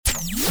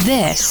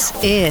This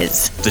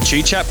is the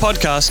Chi Chat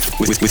podcast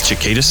with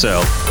Chiquita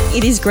Searle.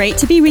 It is great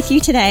to be with you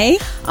today.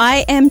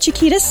 I am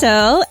Chiquita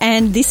Searle,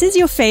 and this is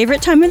your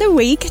favourite time of the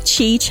week,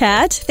 Chi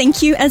Chat.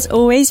 Thank you, as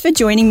always, for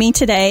joining me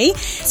today.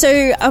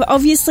 So,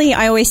 obviously,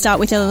 I always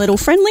start with a little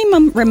friendly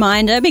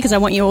reminder because I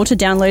want you all to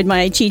download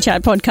my Chi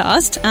Chat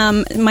podcast.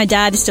 My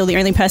dad is still the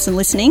only person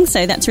listening,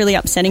 so that's really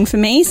upsetting for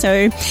me.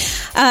 So,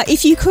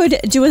 if you could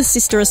do a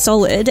sister a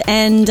solid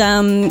and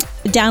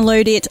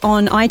download it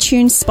on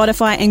iTunes,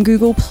 Spotify, and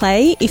Google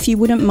Play, if you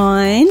wouldn't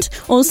mind.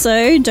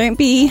 Also, don't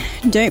be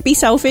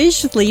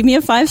selfish. Leave me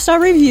a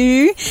 5-star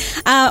review.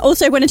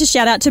 Also wanted to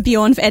shout out to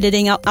Bjorn for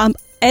editing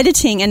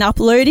and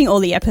uploading all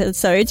the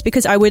episodes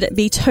because I would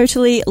be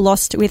totally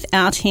lost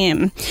without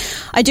him.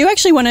 I do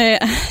actually want to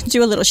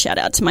do a little shout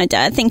out to my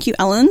dad. Thank you,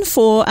 Alan,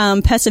 for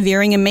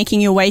persevering and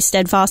making your way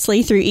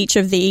steadfastly through each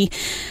of the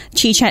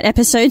Chi Chat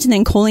episodes and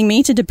then calling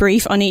me to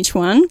debrief on each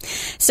one.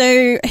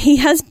 So he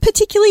has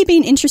particularly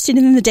been interested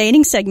in the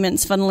dating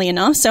segments, funnily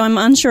enough, so I'm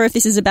unsure if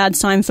this is a bad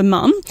sign for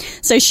Mum.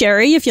 So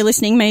Sherry, if you're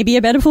listening, maybe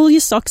you better pull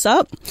your socks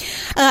up.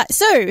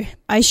 So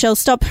I shall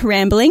stop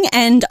rambling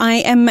and I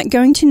am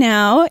going to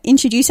now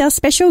introduce our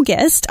special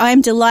guest. I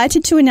am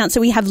delighted to announce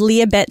that we have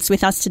Leah Betts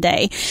with us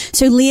today.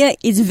 So Leah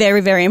is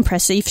very, very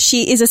impressive.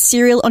 She is a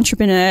serial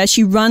entrepreneur.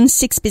 She runs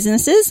 6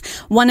 businesses,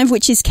 one of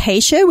which is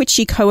Cachia, which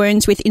she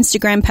co-owns with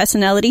Instagram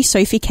personality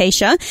Sophie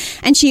Cachia.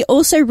 And she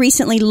also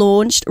recently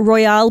launched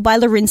Royale by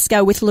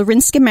Lorinksa with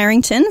Lorinksa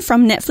Merrington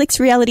from Netflix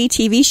reality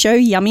TV show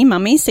Yummy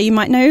Mummy. So you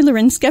might know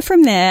Lorinksa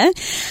from there.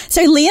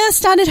 So Leah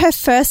started her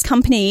first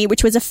company,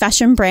 which was a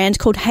fashion brand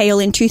called Hale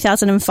in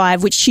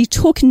 2005, which she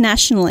took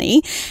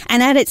nationally,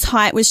 and at its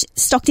height was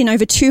stocked in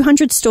over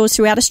 200 stores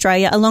throughout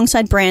Australia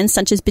alongside brands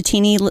such as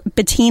Bettina,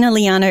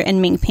 Liano and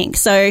Mink Pink.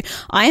 So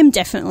I am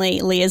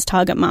definitely Leah's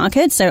target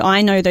market, so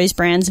I know those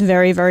brands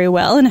very, very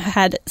well and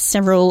had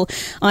several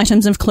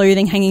items of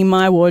clothing hanging in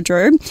my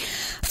wardrobe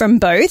from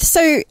both.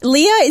 So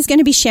Leah is going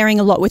to be sharing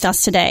a lot with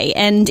us today,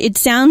 and it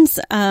sounds,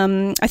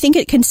 I think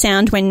it can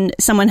sound when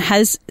someone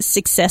has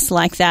success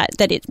like that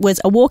it was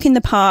a walk in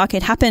the park,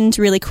 it happened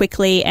really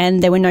quickly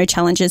and there were no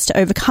challenges to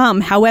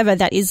overcome. However,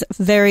 that is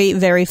very,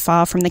 very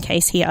far from the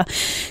case here.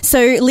 So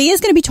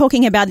Leah's going to be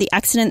talking about the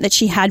accident that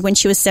she had when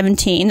she was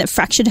 17 that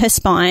fractured her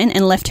spine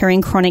and left her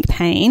in chronic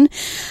pain,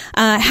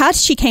 how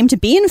she came to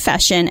be in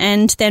fashion,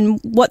 and then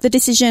what the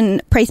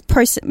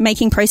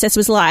decision-making process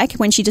was like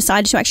when she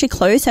decided to actually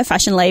close her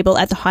fashion label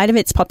at the height of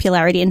its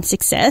popularity and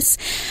success,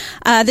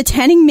 the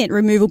tanning mitt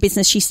removal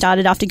business she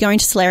started after going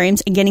to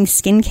solariums and getting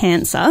skin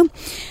cancer,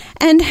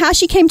 and how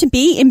she came to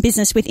be in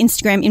business with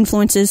Instagram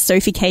influencers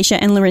Sophie Cachia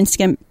and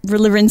Lorinksa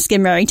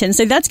Merrington.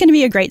 So that's going to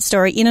be a great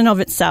story in and of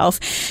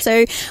itself.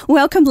 So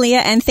welcome,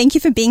 Leah, and thank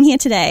you for being here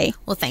today.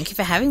 Well, thank you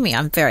for having me.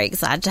 I'm very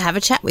excited to have a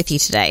chat with you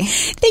today.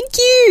 Thank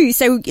you.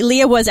 So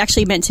Leah was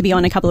actually meant to be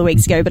on a couple of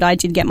weeks ago, but I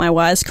did get my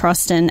wires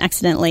crossed and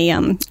accidentally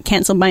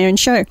cancelled my own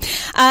show.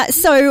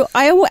 So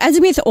as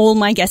with all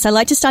my guests, I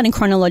like to start in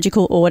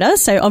chronological order.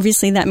 So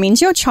obviously that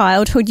means your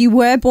childhood. You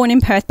were born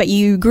in Perth, but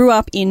you grew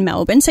up in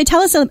Melbourne. So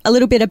tell us a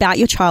little bit about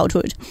your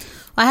childhood.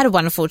 I had a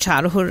wonderful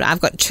childhood. I've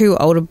got 2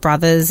 older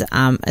brothers,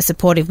 a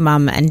supportive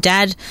mum and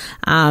dad.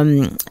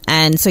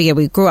 And so, yeah,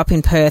 we grew up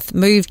in Perth,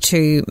 moved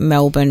to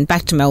Melbourne,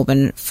 back to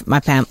Melbourne,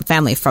 my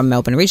family from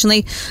Melbourne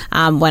originally,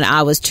 when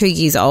I was 2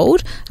 years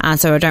old.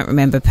 So I don't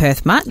remember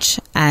Perth much.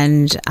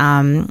 And,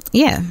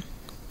 yeah.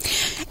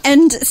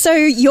 And so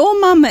your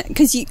mum,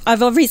 because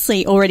I've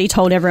obviously already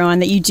told everyone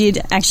that you did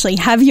actually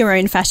have your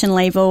own fashion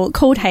label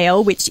called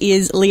Hale, which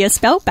is Leah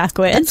spelt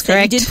backwards. That's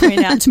correct. You did point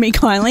out to me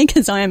kindly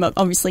because I am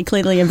obviously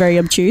clearly a very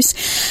obtuse.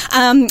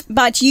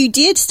 But you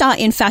did start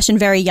in fashion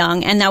very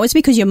young, and that was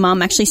because your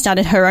mum actually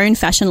started her own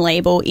fashion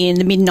label in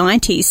the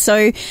mid-90s.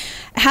 So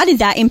how did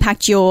that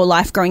impact your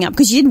life growing up?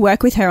 Because you did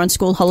work with her on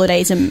school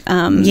holidays and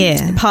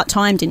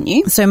part-time, didn't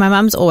you? So my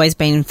mum's always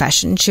been in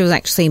fashion. She was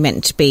actually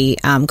meant to be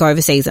go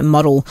overseas and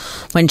model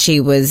when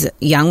she was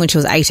young, when she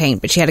was 18,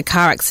 but she had a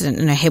car accident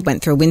and her head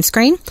went through a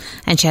windscreen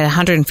and she had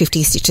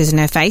 150 stitches in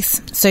her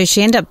face. So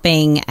she ended up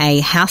being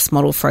a house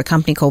model for a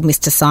company called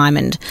Mr.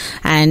 Simon,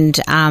 and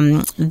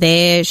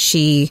there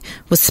she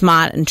was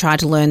smart and tried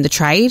to learn the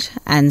trade,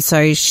 and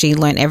so she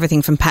learned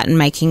everything from pattern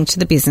making to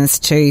the business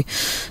to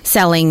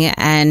selling,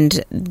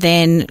 and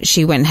then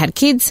she went and had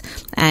kids,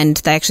 and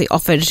they actually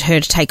offered her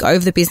to take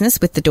over the business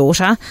with the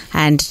daughter,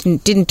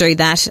 and didn't do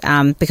that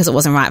because it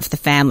wasn't right for the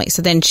family.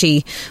 So then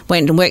she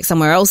went and worked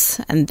somewhere else,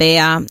 and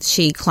there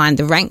she climbed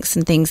the ranks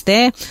and things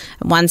there.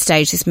 At one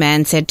stage, this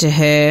man said to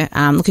her,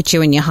 look at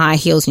you in your high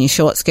heels and your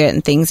short skirt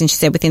and things, and she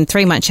said within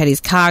 3 months she had his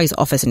car, his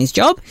office and his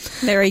job.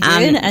 Very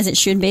good, as it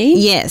should be.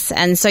 Yes,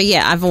 and so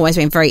yeah, I've always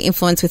been very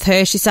influenced with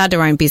her. She started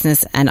her own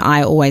business and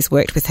I always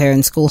worked with her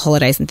in school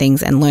holidays and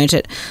things and learnt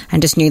it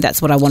and just knew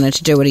that's what I wanted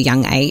to do at a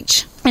young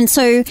age. And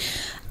so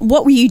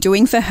what were you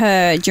doing for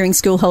her during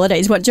school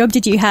holidays? What job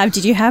did you have?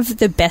 Did you have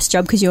the best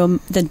job because you're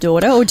the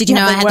daughter, or did you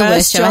have the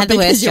worst job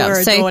because you were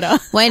a daughter?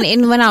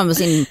 When I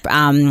was in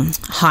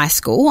high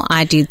school,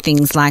 I did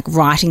things like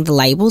writing the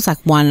labels, like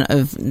one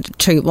of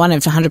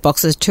 100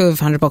 boxes, 2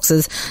 of 100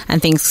 boxes,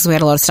 and things, because we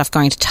had a lot of stuff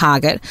going to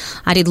Target.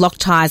 I did lock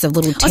ties of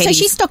little teddies. Oh, so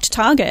she stocked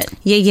Target?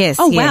 Yeah, yes.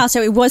 Oh, yeah. wow.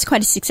 So it was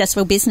quite a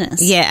successful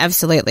business. Yeah,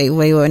 absolutely.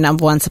 We were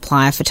number one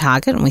supplier for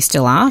Target, and we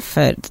still are.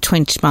 For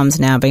 20 Mum's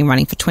now been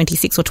running for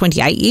 26 or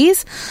 28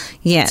 years.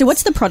 Yeah. So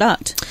what's the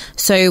product?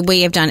 So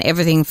we have done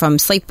everything from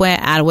sleepwear,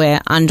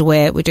 outerwear,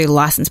 underwear. We do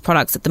licensed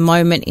products at the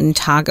moment in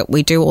Target.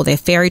 We do all their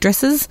fairy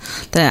dresses,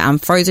 the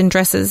frozen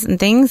dresses and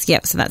things.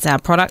 Yep, so that's our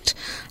product.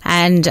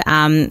 And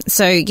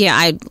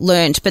I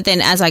learnt. But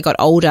then as I got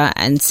older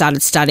and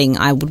started studying,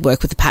 I would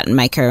work with a pattern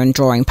maker and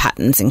drawing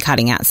patterns and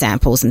cutting out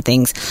samples and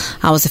things.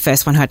 I was the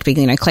first one who had to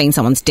be, clean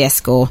someone's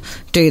desk or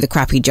do the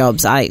crappy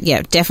jobs. I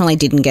definitely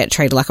didn't get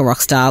treated like a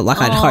rock star like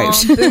I'd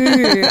hoped.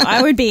 Boo.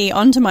 I would be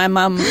onto my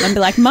mum and be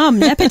like, Mum,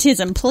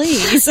 nepotism,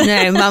 please.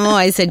 No, Mum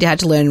always said you had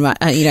to learn,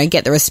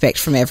 get the respect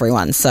from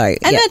everyone. So,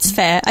 that's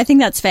fair. I think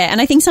that's fair. And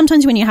I think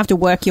sometimes when you have to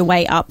work your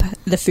way up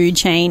the food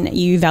chain,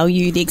 you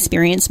value the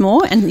experience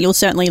more, and you'll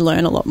certainly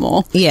learn a lot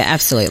more. Yeah,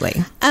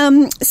 absolutely.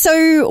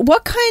 So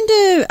what kind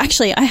of,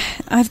 actually,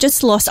 I've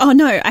just lost,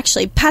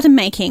 pattern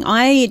making.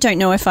 I don't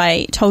know if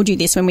I told you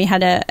this when we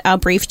had our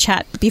brief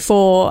chat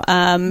before,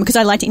 because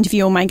I like to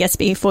interview all my guests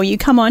before you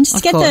come on,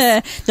 just to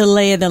get the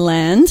lay of the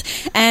land.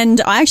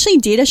 And I actually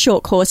did a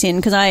short course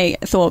because I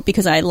thought,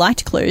 because I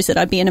liked clothes, that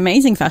I'd be an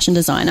amazing fashion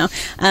designer.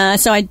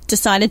 So I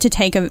decided to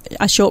take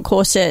a short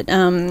course at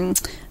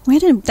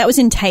that was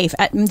in TAFE,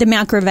 at the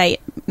Mount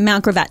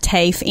Gravatt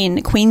TAFE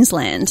in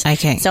Queensland.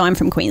 Okay. So I'm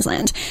from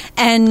Queensland.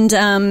 And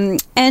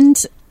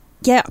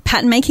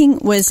pattern making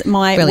was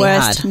my really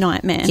worst hard.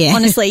 Nightmare. Yeah.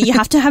 Honestly, you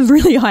have to have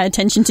really high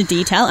attention to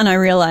detail, and I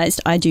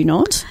realised I do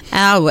not.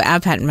 Our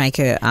pattern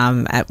maker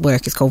at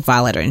work is called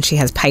Violetta, and she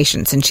has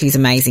patience, and she's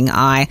amazing.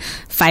 I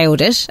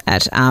failed it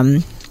at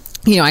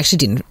I actually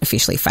didn't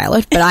officially fail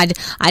it, but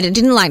I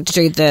didn't like to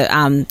do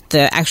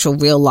the actual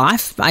real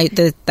life.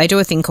 They do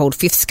a thing called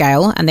fifth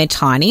scale, and they're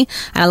tiny,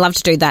 and I love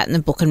to do that in the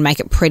book and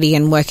make it pretty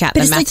and work out the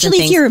maths and things. But it's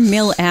literally if you're a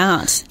mill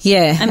out.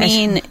 Yeah. I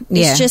mean,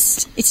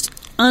 it's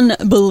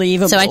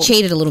unbelievable. So I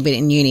cheated a little bit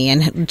in uni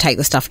and would take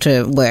the stuff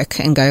to work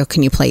and go,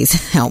 can you please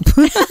help?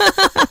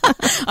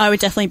 I would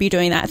definitely be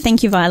doing that.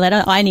 Thank you,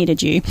 Violetta. I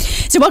needed you.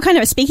 So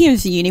speaking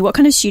of the uni, what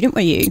kind of student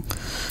were you?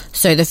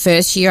 So the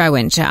first year I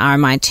went to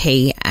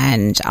RMIT,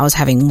 and I was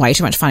having way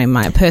too much fun in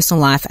my personal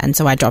life, and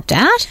so I dropped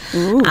out.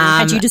 Ooh,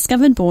 had you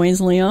discovered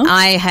boys, Leah?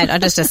 I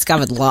just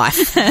discovered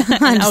life.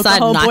 And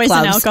alcohol, boys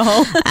and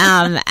alcohol.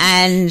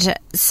 And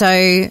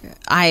so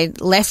I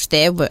left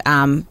there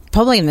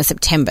probably in the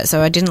September,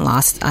 so I didn't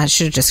last. I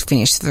should have just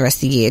finished for the rest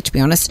of the year, to be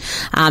honest.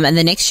 And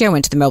the next year I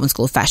went to the Melbourne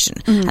School of Fashion,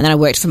 and then I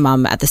worked for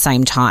Mum at the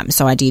same time.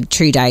 So I did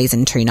 2 days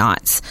and 2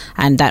 nights,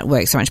 and that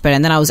worked so much better.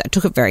 And then I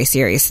took it very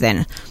serious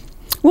then.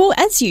 Well,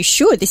 as you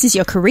should. This is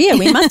your career.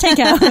 We must take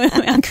our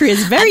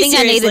careers very seriously.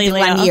 I needed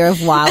Leah. 1 year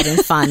of wild and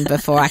fun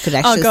before I could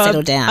actually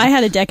settle down. I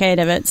had a decade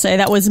of it, so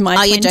that was my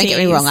 20s. Yeah, don't get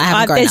me wrong. I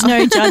haven't grown There's up.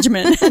 no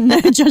judgment, no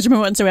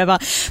judgment whatsoever.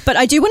 But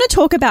I do want to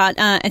talk about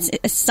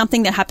it's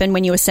something that happened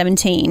when you were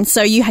 17.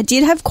 So you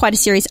did have quite a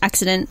serious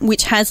accident,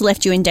 which has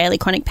left you in daily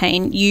chronic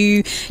pain.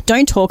 You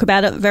don't talk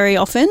about it very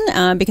often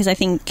because I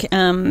think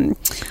I'm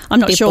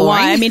not sure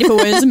why. I mean, if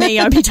it was me,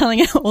 I'd be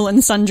telling all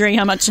and sundry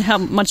how much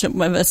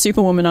of a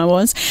superwoman I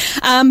was.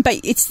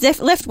 But it's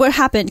left. What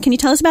happened? Can you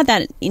tell us about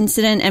that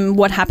incident and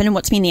what happened and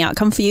what's been the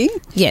outcome for you?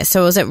 Yeah,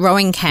 so I was at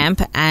rowing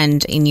camp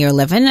and in year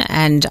 11,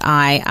 and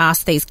I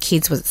asked these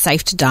kids, was it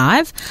safe to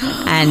dive?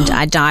 And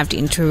I dived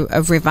into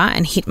a river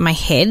and hit my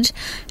head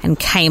and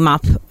came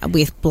up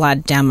with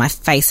blood down my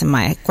face, and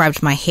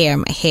grabbed my hair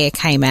and my hair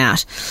came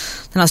out.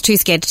 Then I was too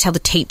scared to tell the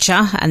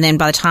teacher, and then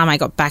by the time I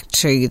got back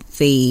to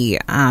the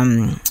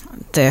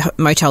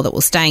motel that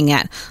we're staying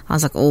at, I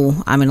was like,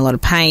 oh, I'm in a lot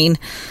of pain.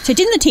 So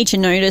didn't the teacher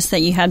notice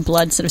that you had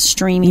blood sort of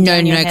streaming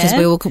down your hair? No, because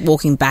we were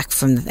walking back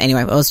from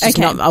anyway, I was just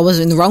I was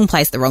in the wrong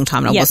place at the wrong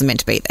time, and I wasn't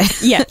meant to be there.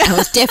 Yeah. I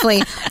was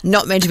definitely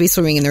not meant to be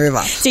swimming in the river.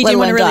 So you didn't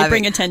want to really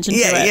bring attention to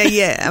it.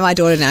 Yeah. And my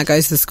daughter now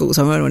goes to the school,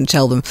 so I don't want to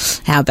tell them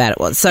how bad it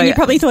was. So and you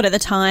probably thought at the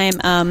time,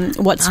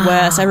 what's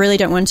worse? I really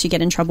don't want to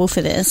get in trouble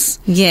for this.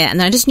 Yeah,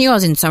 and I just knew I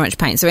was in so much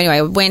pain. So anyway,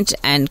 I went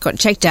and got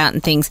checked out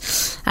and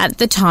things. At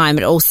the time,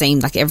 it all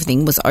seemed like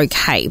everything was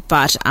okay,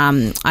 but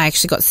I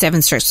actually got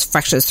 7 stress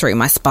fractures through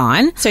my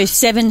spine. So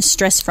 7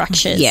 stress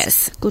fractures?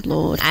 Yes. Good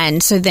Lord.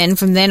 And so then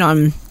from then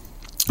on,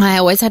 I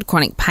always had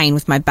chronic pain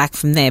with my back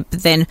from there.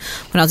 But then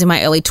when I was in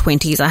my early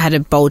 20s, I had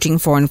a bulging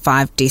 4 and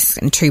 5 discs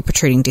and 2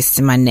 protruding discs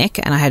in my neck,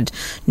 and I had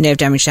nerve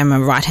damage down my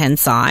right-hand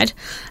side,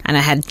 and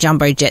I had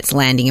jumbo jets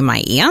landing in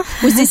my ear.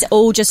 Was this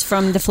all just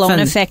from the flow-on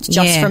effect,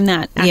 from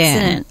that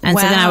accident? Yeah. And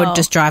so then I would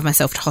just drive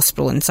myself to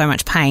hospital in so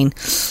much pain.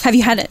 Have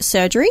you had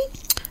surgery?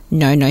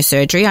 No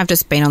surgery. I've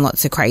just been on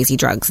lots of crazy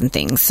drugs and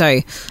things. So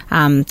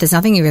there's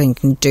nothing you really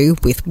can do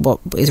with what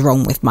is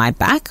wrong with my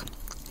back.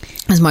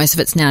 as most of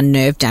it's now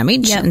nerve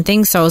damage and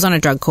things. So I was on a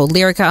drug called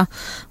Lorinksa,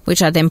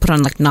 which I then put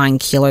on like 9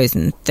 kilos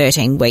in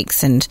 13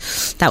 weeks, and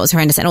that was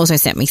horrendous. And also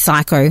sent me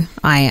psycho.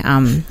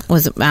 I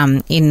was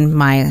in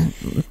my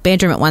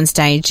bedroom at one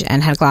stage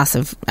and had a glass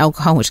of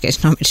alcohol, which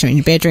gets not much in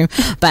your bedroom,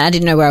 but I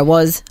didn't know where I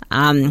was.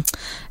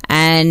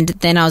 And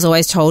then I was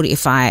always told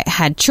if I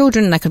had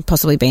children, I could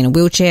possibly be in a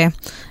wheelchair.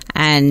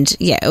 And,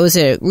 yeah, it was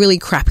a really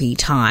crappy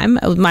time.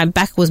 My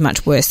back was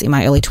much worse in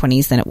my early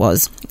 20s than it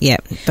was,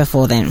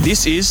 before then.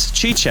 This is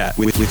Chi Chat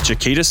with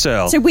Chiquita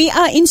Searle. So we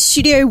are in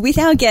studio with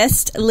our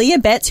guest, Leah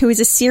Betts, who is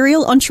a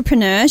serial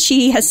entrepreneur.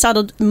 She has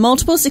started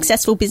multiple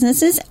successful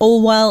businesses,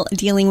 all while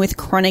dealing with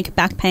chronic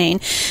back pain.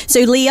 So,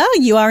 Leah,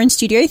 you are in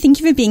studio. Thank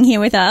you for being here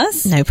with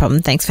us. No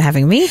problem. Thanks for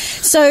having me.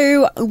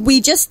 So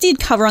we just did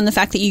cover on the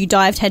fact that you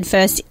dived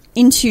headfirst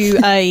into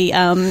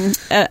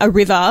a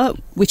river,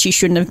 which you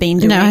shouldn't have been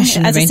doing as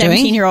a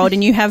 17-year-old,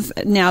 and you have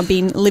now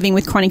been living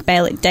with chronic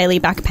daily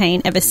back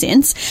pain ever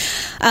since.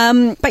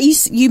 But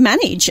you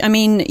manage. I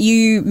mean,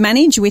 you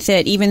manage with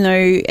it, even though,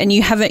 and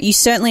you haven't. You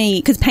certainly,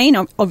 because pain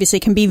obviously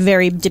can be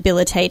very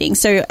debilitating.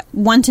 So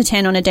 1 to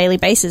 10 on a daily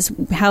basis,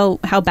 how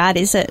bad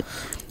is it?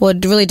 Well,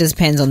 it really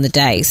depends on the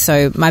day.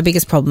 So my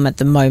biggest problem at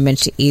the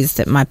moment is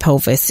that my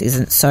pelvis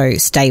isn't so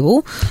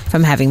stable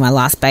from having my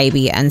last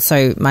baby. And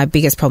so my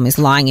biggest problem is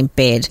lying in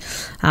bed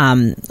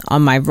on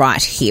my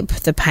right hip.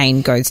 The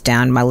pain goes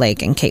down my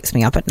leg and keeps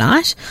me up at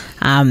night.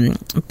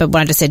 But what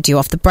I just said to you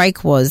off the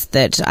break was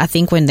that I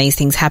think when these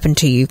things happen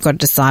to you, you've got to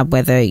decide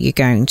whether you're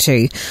going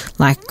to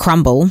like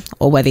crumble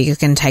or whether you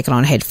can take it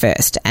on head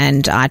first.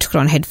 And I took it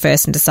on head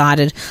first and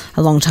decided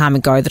a long time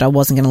ago that I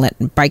wasn't going to let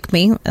it break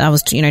me. I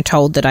was,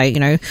 told that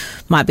I,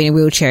 might be in a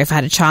wheelchair if I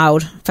had a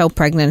child, fell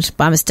pregnant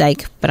by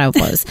mistake, but I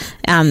was.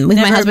 With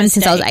my husband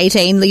since I was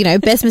 18,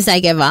 best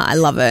mistake ever. I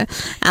love her.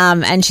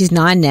 And she's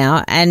 9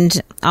 now, and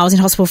I was in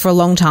hospital for a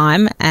long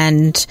time,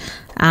 and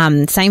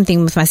same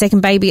thing with my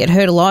second baby. It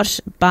hurt a lot,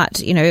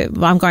 but,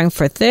 I'm going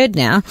for a third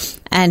now,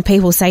 and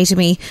people say to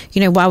me,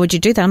 why would you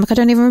do that? I'm like, I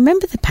don't even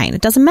remember the pain.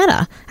 It doesn't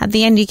matter. At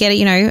the end, you get,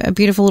 a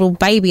beautiful little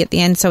baby at the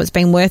end, so it's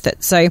been worth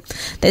it. So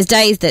there's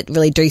days that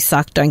really do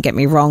suck, don't get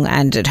me wrong,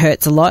 and it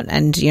hurts a lot,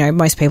 and,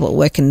 most people at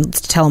work can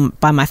tell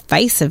by my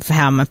face of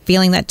how I'm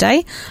feeling that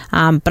day,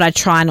 but I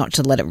try not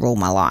to let it rule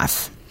my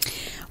life.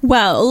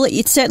 Well,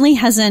 it certainly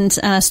hasn't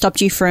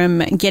stopped you from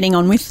getting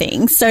on with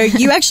things. So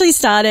you actually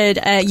started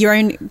your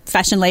own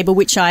fashion label,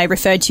 which I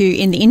referred to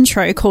in the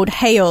intro, called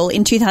Royale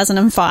in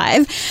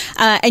 2005,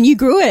 and you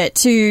grew it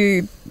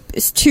to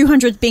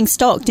 200 being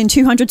stocked in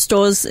 200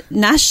 stores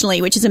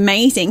nationally, which is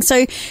amazing.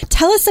 So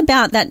tell us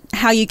about that,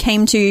 how you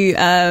came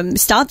to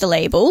start the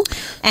label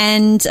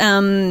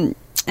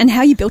and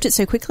how you built it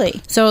so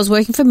quickly. So I was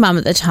working for Mum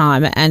at the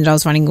time, and I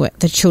was running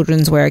the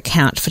children's wear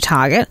account for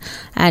Target,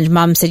 and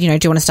Mum said, do you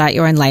want to start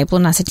your own label?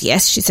 And I said,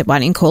 yes. She said, why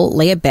don't you call it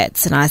Leah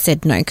Betts? And I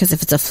said, no, because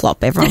if it's a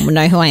flop, everyone will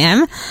know who I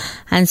am.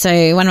 And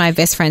so one of my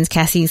best friends,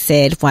 Cassie,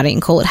 said, why don't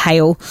you call it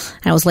Royale?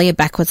 And it was Leah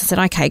backwards. I said,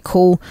 okay,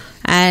 cool.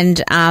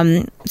 And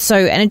and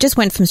it just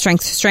went from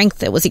strength to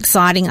strength. It was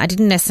exciting. I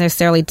didn't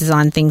necessarily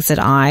design things that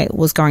I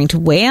was going to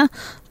wear,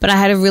 but I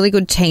had a really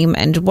good team.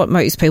 And what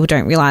most people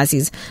don't realise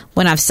is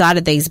when I've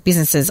started these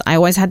businesses, I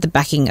always had the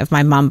backing of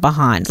my mum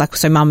behind.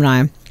 So Mum and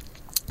I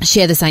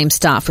share the same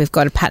staff. We've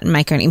got a pattern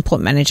maker, an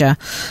import manager,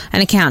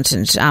 an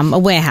accountant, a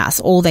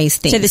warehouse, all these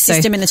things. So the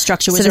system and the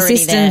structure was already there.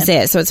 So the system's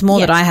there. So it's more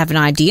that I have an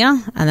idea,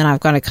 and then I've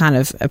got to kind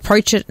of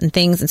approach it and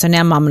things. And so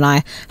now Mum and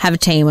I have a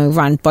team. We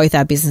run both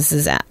our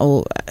businesses,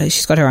 or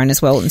she's got her own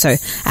as well. And so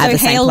at the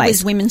same Royale place.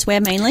 Was women's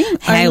wear mainly?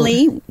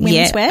 Only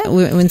women's wear?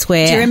 Women's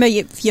wear. Do you remember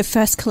your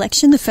first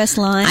collection, the first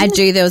line? I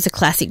do. There was a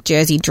classic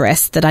jersey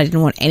dress that I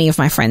didn't want any of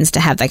my friends to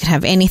have. They could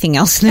have anything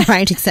else in their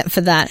range except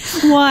for that.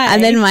 Why?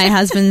 And then my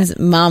husband's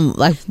mum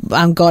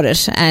got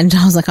it, and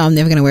I was like, I'm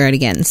never going to wear it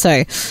again.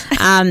 So, but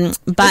was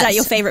that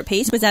your favourite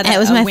piece? Was that it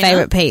was my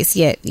favourite piece?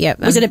 Yeah.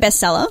 Was it a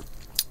bestseller?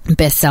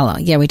 Bestseller.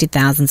 Yeah, we did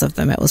thousands of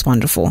them. It was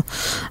wonderful.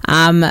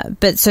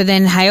 But so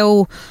then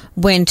Royale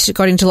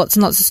got into lots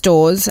and lots of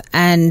stores,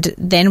 and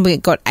then we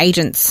got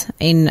agents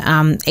in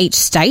each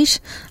state.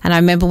 And I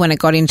remember when it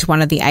got into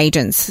one of the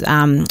agents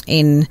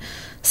in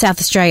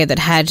South Australia that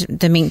had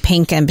the mint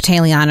pink and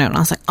Battaliano, and I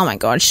was like, oh my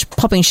God,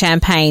 popping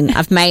champagne,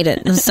 I've made it.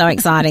 It was so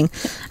exciting.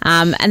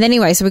 And then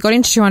anyway, so we got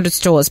into 200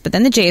 stores, but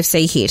then the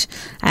GFC hit,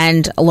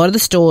 and a lot of the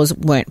stores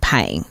weren't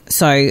paying.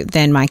 So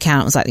then my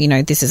accountant was like,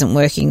 this isn't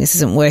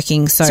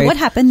working. So what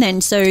happened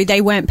then? So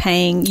they weren't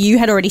paying. You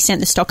had already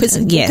sent the stock. Yes.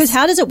 Because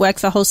how does it work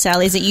for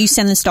wholesale? Is it you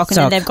send the stock and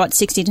then they've got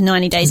 60 to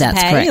 90 days to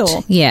pay? Correct.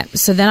 Or? Yeah.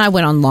 So then I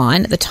went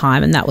online at the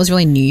time, and that was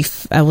really new.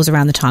 It was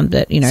around the time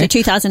that, So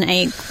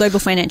 2008, global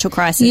financial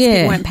crisis.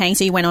 Yeah. Weren't paying,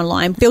 so you went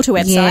online, built a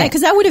website,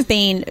 because that would have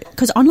been,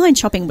 because online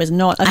shopping was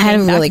not a thing. I had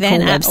a really cool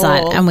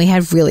website and we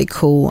had really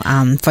cool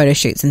photo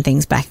shoots and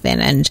things back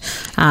then, and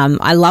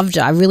I loved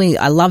it. I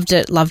loved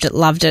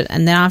it.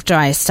 And then after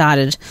I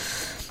started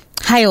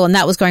Royale, and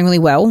that was going really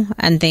well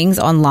and things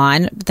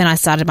online, then I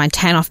started my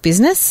tan off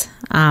business,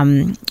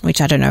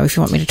 which I don't know if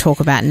you want me to talk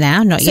about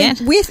now. Not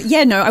yet.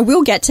 I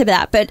will get to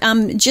that. But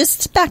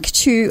just back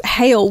to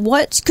Hale,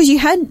 because you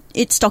had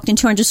it stocked in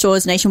 200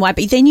 stores nationwide,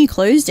 but then you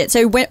closed it.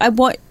 So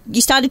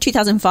you started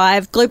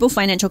 2005, global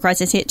financial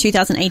crisis hit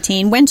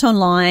 2018, went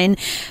online.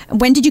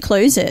 When did you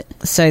close it?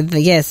 So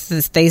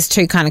these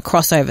two kind of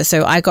crossover.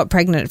 So I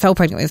fell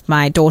pregnant with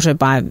my daughter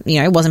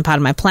it wasn't part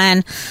of my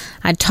plan.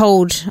 I'd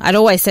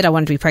always said I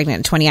wanted to be pregnant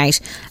at 28,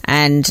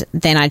 and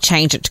then I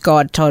changed it to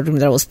God, told him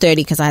that I was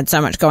 30 because I had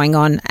so much going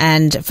on,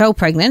 and fell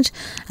pregnant.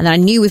 And then I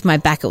knew with my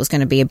back it was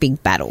going to be a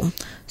big battle.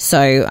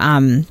 So,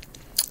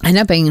 I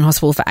ended up being in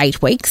hospital for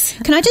 8 weeks.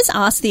 Can I just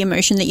ask the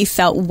emotion that you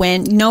felt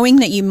when knowing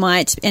that you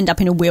might end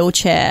up in a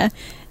wheelchair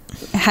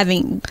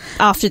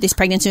after this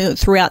pregnancy,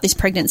 throughout this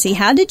pregnancy?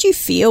 How did you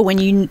feel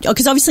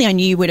because obviously I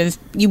knew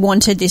you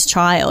wanted this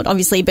child,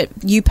 obviously, but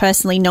you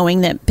personally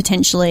knowing that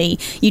potentially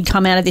you'd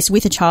come out of this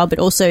with a child, but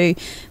also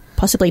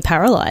possibly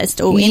paralysed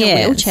or in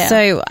a wheelchair?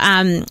 So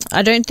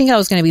I don't think I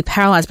was going to be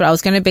paralysed, but I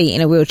was going to be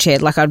in a wheelchair,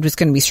 like I was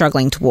going to be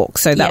struggling to walk.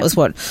 So that was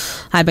what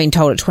I'd been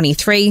told at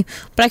 23.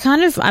 But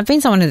I've been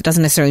someone that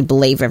doesn't necessarily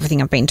believe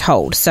everything I've been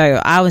told. So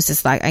I was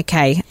just like,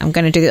 okay, I'm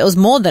going to do it. It was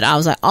more that I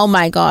was like, oh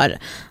my God,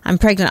 I'm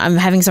pregnant. I'm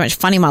having so much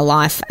fun in my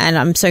life and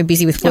I'm so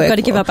busy with work. I've got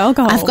to give up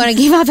alcohol. I've got to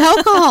give up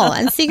alcohol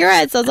and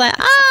cigarettes. I was like,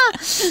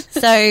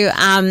 So,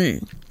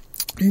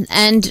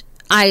 and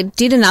I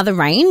did another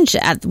range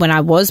when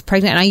I was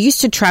pregnant, and I used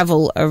to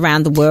travel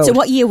around the world. So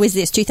what year was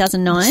this,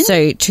 2009?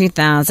 So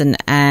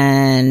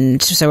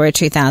we're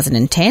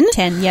 2010.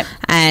 10, yep.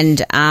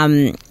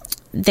 And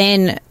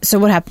then, so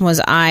what happened was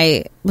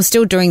I was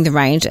still doing the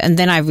range, and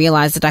then I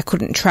realised that I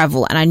couldn't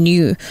travel, and I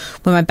knew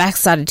when my back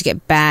started to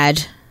get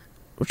bad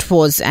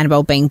towards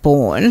Annabelle being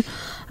born,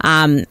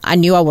 I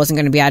knew I wasn't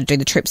going to be able to do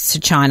the trips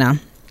to China.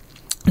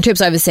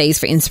 Trips overseas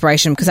for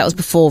inspiration, because that was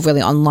before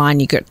really online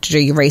you got to do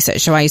your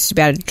research. So I used to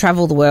be able to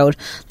travel the world,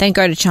 then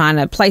go to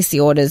China, place the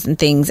orders and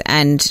things,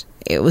 and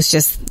it was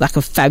just like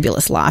a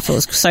fabulous life. It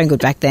was so good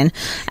back then.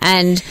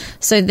 And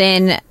so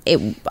then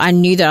I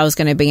knew that I was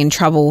going to be in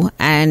trouble,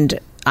 and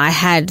I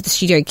had the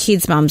Studio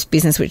Kids Mum's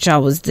business, which I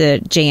was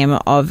the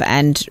GM of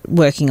and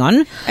working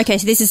on. Okay,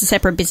 so this is a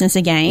separate business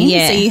again.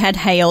 Yeah. So you had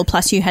Hale,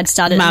 plus you had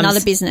started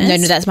another business. No,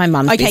 that's my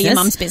mum's business. Okay, your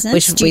mum's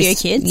business, Studio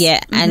Kids.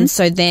 Yeah, and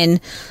so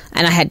then...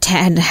 And I had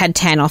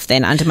Tan Off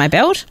then under my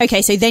belt.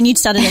 Okay, so then you'd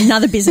started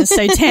another business.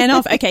 So Tan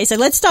Off. Okay, so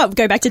let's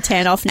go back to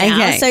Tan Off now.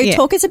 Okay, so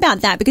talk us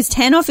about that, because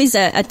Tan Off is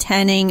a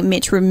tanning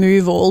mitt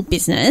removal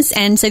business.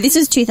 And so this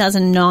is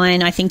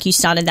 2009. I think you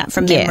started that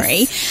from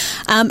memory.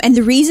 And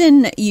the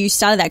reason you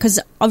started that, because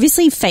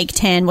obviously fake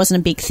tan wasn't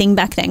a big thing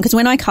back then. Because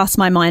when I cast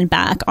my mind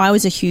back, I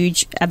was a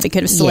huge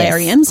advocate of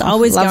solariums. Yes. I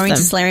was going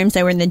to solariums.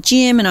 They were in the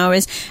gym,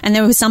 and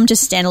there were some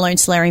just standalone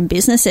solarium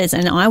businesses,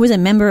 and I was a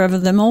member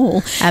of them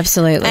all.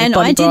 Absolutely. And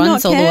I did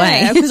not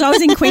care, because I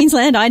was in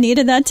Queensland. I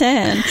needed that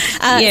tan.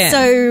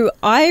 So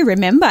I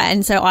remember,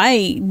 and so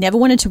I never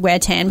wanted to wear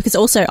tan, because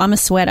also I'm a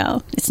sweater.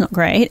 It's not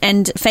great.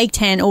 And fake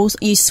tan, also,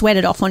 you sweat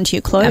it off onto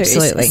your clothes.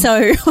 Absolutely.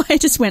 So I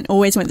just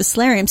always went to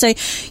solarium. So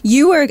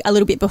you were a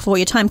little bit before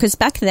your time, because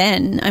back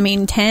then, I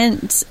mean,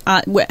 tans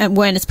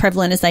weren't as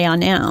prevalent as they are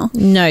now.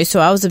 No,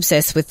 so I was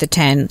obsessed with the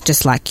tan,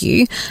 just like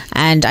you.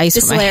 And I used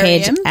to put my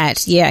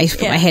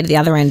head at the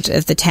other end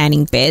of the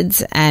tanning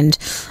beds, and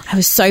I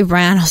was so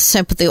brown.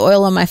 I put the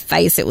oil on my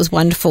face. It was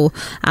wonderful.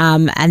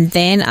 And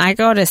then I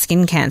got a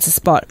skin cancer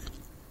spot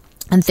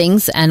and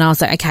things, and I was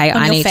like, okay,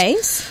 on your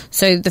face?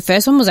 So the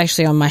first one was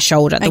actually on my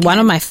shoulder. The one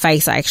on my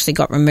face I actually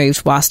got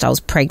removed whilst I was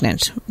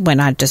pregnant, when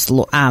I just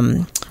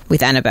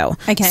with Annabelle.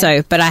 Okay.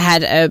 So, but I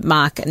had a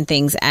mark and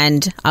things,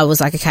 and I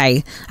was like,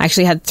 okay, I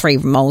actually had 3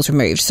 moles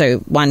removed. So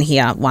one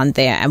here, one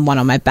there, and one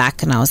on my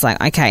back, and I was like,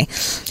 okay.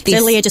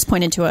 So Leah just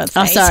pointed to her face.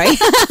 Oh, sorry.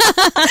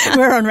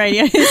 We're on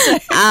radio. So.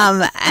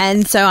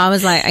 And so I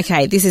was like,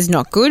 okay, this is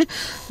not good.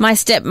 My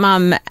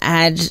stepmom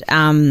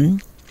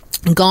had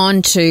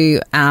gone to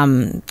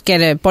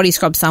get a body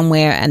scrub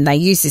somewhere, and they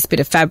used this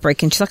bit of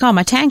fabric, and she's like, oh,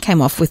 my tan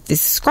came off with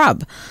this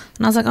scrub.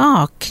 And I was like,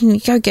 oh, can you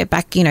go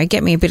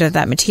get me a bit of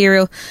that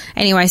material?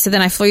 Anyway, so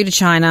then I flew to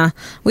China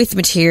with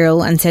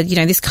material and said,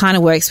 this kind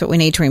of works, but we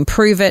need to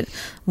improve it.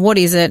 What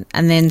is it?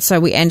 And then so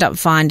we end up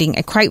finding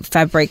a crepe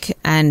fabric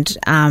and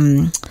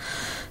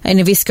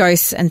a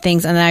viscose and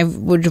things, and I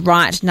would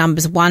write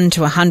numbers 1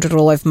 to 100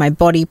 all over my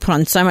body, put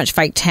on so much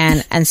fake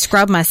tan, and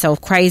scrub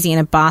myself crazy in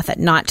a bath at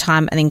night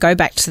time, and then go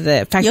back to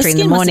the factory in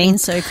the morning. Your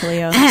skin must have been so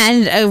clear.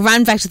 And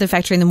run back to the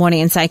factory in the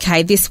morning and say,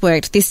 okay, this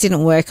worked, this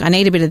didn't work, I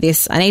need a bit of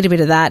this, I need a bit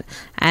of that.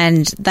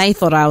 And they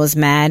thought I was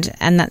mad,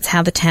 and that's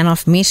how the Tan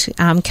Off mitt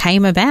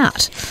came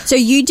about. So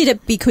you did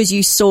it because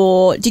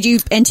did you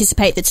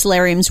anticipate that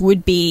solariums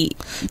would be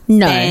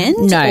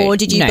banned? No. Or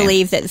did you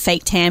believe that the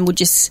fake tan would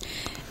just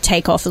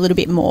take off a little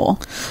bit more?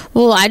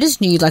 Well, I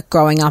just knew, like,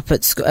 growing up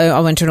at school, I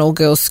went to an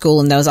all-girls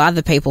school, and there was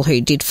either people who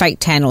did fake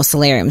tan or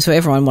solarium, so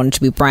everyone wanted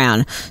to be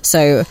brown.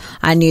 So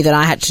I knew that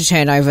I had to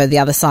turn over the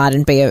other side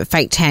and be a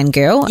fake tan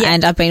girl. Yeah.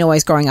 And I've been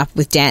always growing up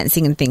with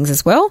dancing and things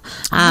as well.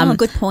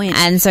 Good point.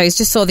 And so I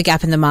just saw the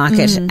gap in the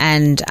market,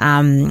 and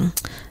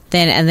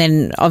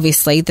then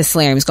obviously the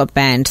solariums got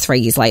banned 3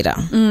 years later.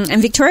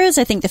 And Victoria was,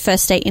 I think, the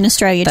first state in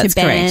Australia to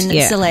ban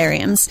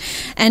solariums.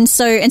 And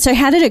so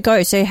how did it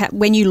go? So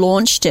when you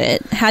launched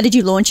it, how did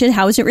you launch it?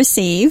 How was it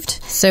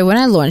received? So when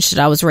I launched it,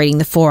 I was reading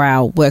The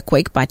 4-Hour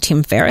Workweek by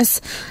Tim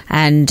Ferriss,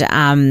 and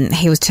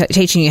he was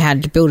teaching you how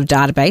to build a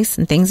database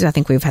and things. I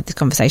think we've had this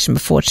conversation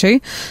before too.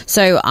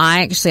 So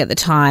I actually at the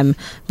time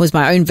was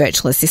my own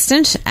virtual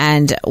assistant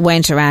and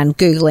went around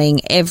Googling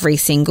every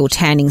single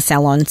tanning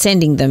salon,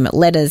 sending them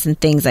letters and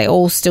things. They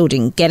all still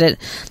didn't get it.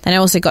 Then I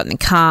also got in the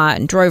car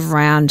and drove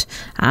around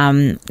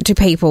to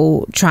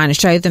people trying to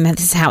show them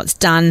this is how it's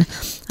done.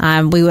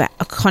 We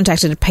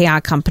contacted a PR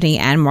company,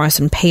 Anne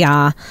Morrison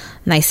PR,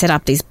 and they set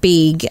up these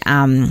big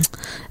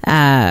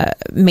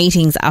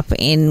meetings up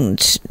in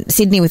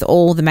Sydney with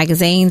all the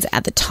magazines.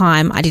 At the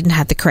time, I didn't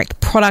have the correct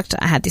product.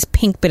 I had this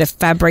pink bit of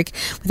fabric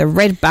with a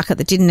red bucket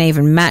that didn't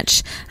even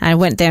match. I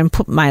went there and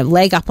put my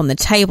leg up on the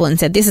table and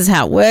said, this is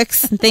how it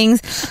works and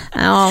things.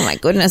 Oh, my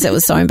goodness, it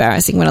was so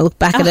embarrassing when I look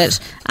back at it.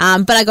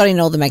 But I got in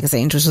all the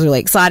magazines, which was really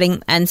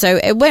exciting. And so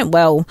it went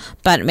well,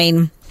 but I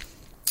mean,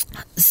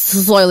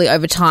 slowly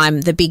over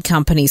time, the big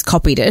companies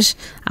copied it,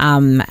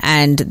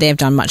 and they've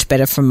done much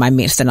better from my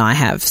mitt than I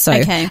have. So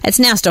it's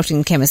now stocked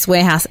in Chemist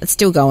Warehouse. It's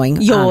still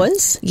going.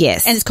 Yours?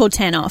 Yes. And it's called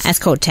Tan Off. It's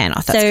called Tan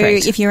Off. That's so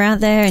correct. If you're out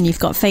there and you've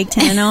got fake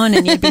tan on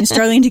and you've been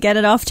struggling to get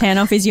it off, Tan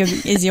Off is your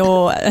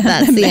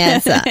that's the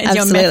answer. Is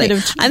your method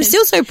of I'm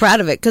still so proud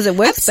of it because it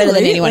works better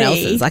than anyone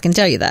else's. I can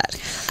tell you that.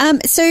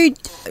 So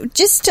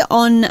just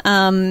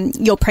on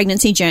your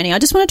pregnancy journey, I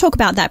just want to talk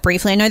about that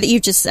briefly. I know that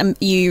you've just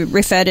you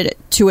referred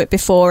to it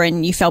before,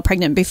 and you fell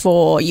pregnant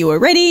before you were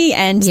ready,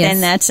 and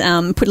then that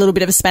put a little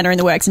bit of a spanner in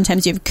the works in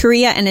terms of your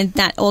career, and then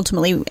that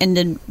ultimately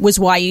was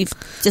why you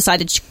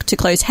decided to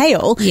close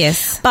Hale.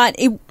 Yes. But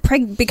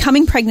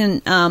becoming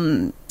pregnant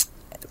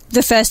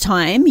the first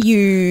time,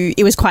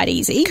 it was quite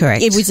easy.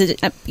 Correct. It was,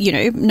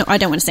 I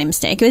don't want to say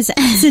mistake. It was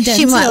accidental.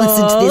 She might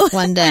listen to this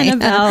one day.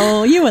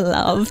 Annabelle, you were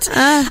loved.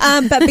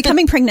 But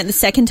becoming pregnant the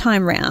second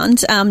time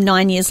round,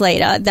 9 years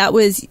later, that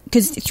was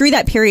because through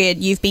that period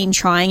you've been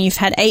trying. You've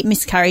had 8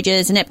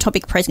 miscarriages, an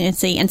ectopic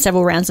pregnancy, and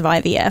several rounds of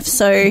IVF.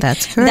 So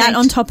that's correct. That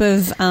on top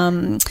of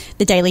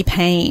the daily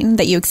pain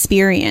that you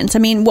experience. I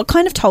mean, what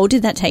kind of toll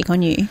did that take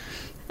on you?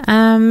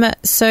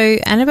 So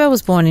Annabelle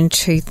was born in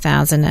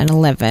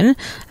 2011,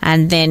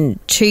 and then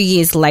 2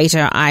 years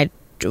later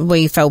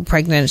we fell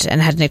pregnant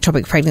and had an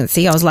ectopic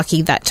pregnancy. I was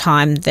lucky that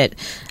time that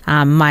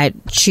my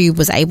tube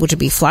was able to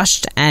be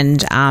flushed,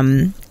 and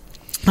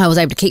I was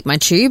able to keep my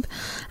tube.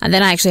 And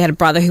then I actually had a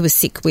brother who was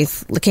sick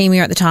with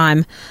leukemia at the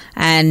time,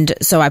 and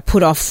so I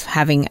put off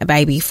having a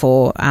baby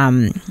for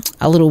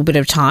a little bit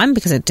of time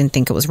because I didn't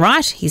think it was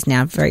right. He's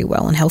now very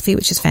well and healthy,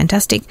 which is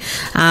fantastic.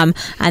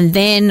 And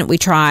then we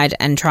tried,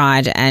 and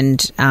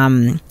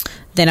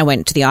then I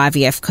went to the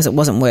IVF because it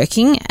wasn't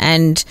working,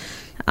 and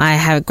I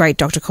have a great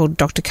doctor called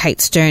Dr. Kate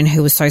Stern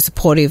who was so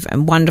supportive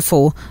and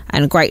wonderful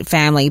and a great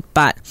family,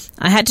 but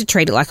I had to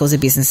treat it like it was a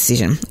business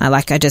decision.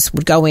 I just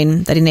would go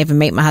in. They didn't even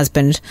meet my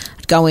husband.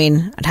 I'd go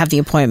in. I'd have the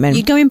appointment.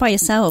 You'd go in by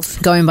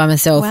yourself? Go in by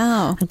myself.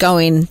 Wow. I'd go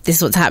in. This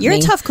is what's happening. You're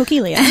a tough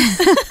cookie, Leah.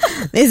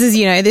 This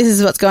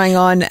is what's going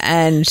on,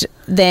 and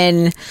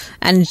do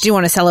you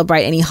want to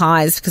celebrate any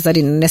highs because they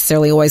didn't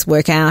necessarily always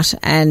work out,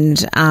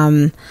 and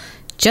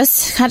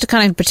just had to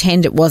kind of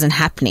pretend it wasn't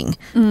happening,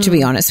 to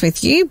be honest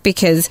with you,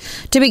 because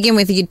to begin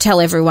with, you'd tell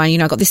everyone,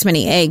 I got this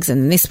many eggs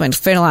and this went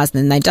fertilised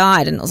and then they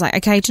died. And it was like,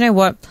 okay, do you know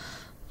what?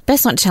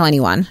 Best not to tell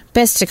anyone.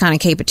 Best to kind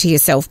of keep it to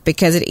yourself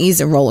because it is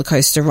a roller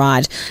coaster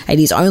ride. It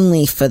is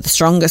only for the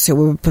strongest who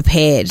were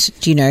prepared,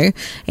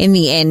 In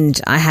the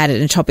end, I had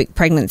an ectopic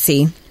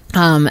pregnancy.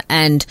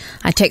 And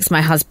I text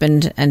my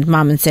husband and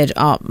mum and said,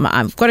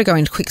 I've got to go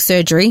into quick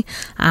surgery.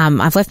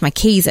 I've left my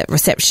keys at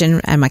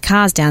reception and my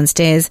car's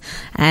downstairs.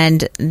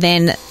 And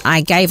then I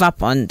gave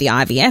up on the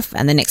IVF,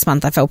 and the next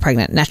month I fell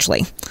pregnant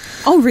naturally.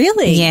 Oh,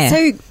 really? Yeah.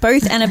 So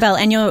both Annabelle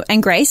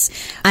and Grace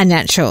are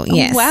natural,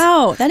 yes. Oh,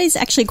 wow. That is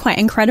actually quite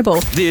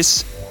incredible.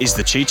 This is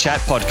the Chi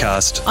Chat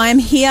podcast. I'm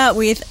here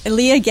with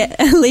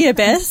Leah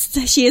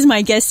Best. She is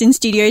my guest in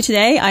studio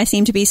today. I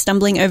seem to be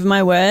stumbling over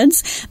my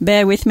words.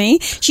 Bear with me.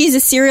 She is a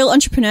serial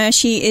entrepreneur.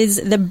 She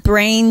is the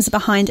brains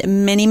behind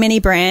many, many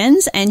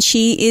brands, and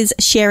she is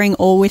sharing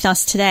all with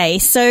us today.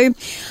 So,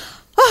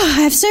 I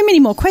have so many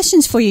more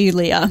questions for you,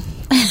 Leah.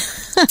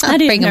 I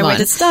didn't know where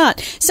to start.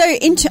 So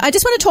I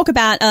just want to talk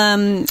about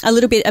a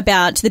little bit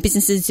about the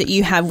businesses that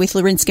you have with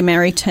Lorinksa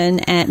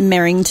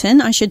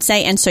Merrington, I should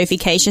say, and Sophie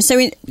Cachia. So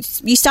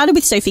you started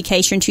with Sophie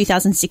Cachia in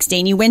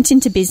 2016. You went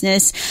into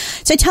business.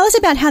 So tell us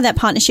about how that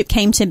partnership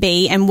came to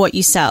be and what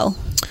you sell.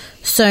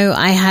 So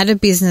I had a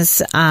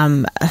business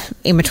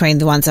in between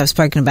the ones I've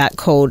spoken about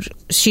called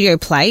Studio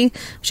Play,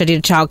 which I did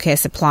a childcare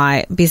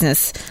supply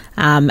business.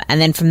 And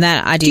then from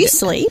that I did... Do you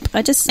sleep?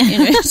 I just...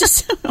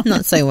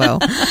 Not so well.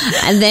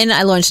 And then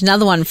I launched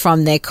another one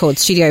from there called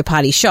Studio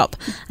Party Shop,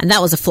 and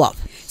that was a flop.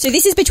 So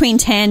this is between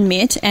Tan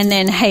Mitt and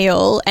then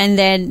Hale, and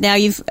then now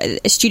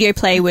Studio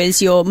Play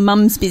was your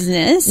mum's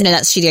business. No,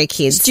 that's Studio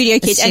Kids. Studio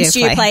Kids and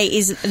Studio Play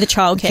is the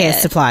childcare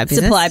supply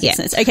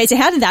business. Okay, so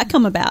how did that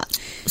come about?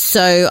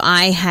 So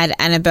I had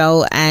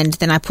Annabelle, and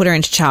then I put her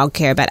into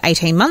childcare about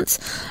 18 months,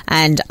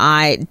 and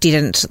I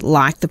didn't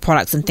like the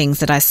products and things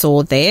that I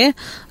saw there.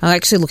 I was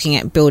actually looking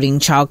at building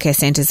childcare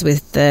centres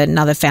with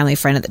another family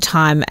friend at the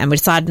time, and we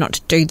decided not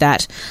to do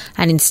that,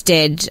 and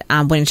instead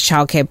went into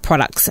childcare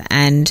products,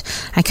 and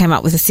I came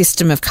up with a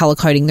system of colour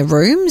coding the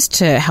rooms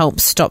to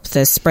help stop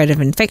the spread of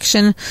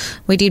infection.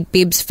 We did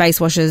bibs, face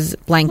washes,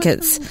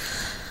 blankets,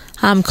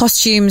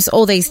 costumes,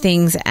 all these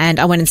things, and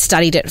I went and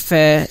studied it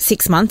for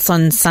 6 months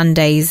on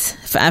Sundays,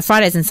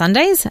 Fridays and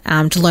Sundays,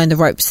 to learn the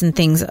ropes and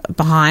things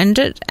behind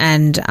it,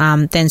 and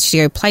then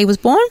Studio Play was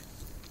born.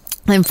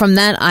 And from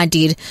that, I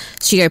did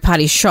Studio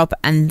Party Shop,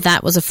 and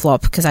that was a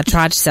flop because I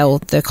tried to sell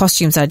the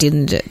costumes I did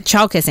in the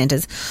childcare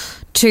centres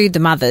to the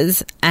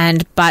mothers,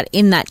 but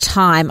in that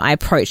time I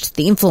approached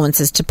the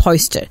influencers to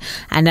post it,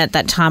 and at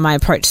that time I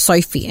approached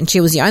Sophie, and she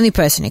was the only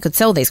person who could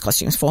sell these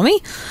costumes for me.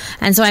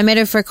 And so I met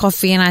her for a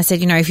coffee, and I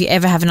said, if you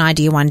ever have an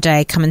idea one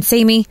day, come and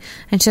see me.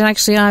 And she said,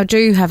 actually, I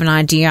do have an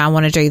idea, I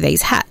want to do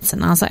these hats.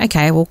 And I was like,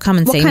 okay, well, come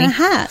and see me. What kind of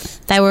hat?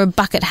 They were a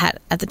bucket hat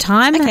at the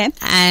time. Okay.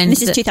 And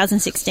this is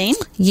 2016?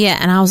 Yeah,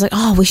 and I was like,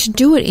 we should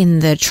do it in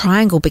the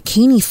triangle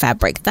bikini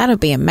fabric. That'll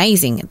be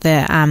amazing.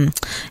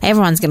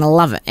 Everyone's going to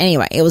love it.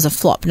 Anyway, it was a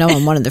flop. No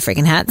one wanted the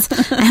freaking hats.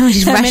 And we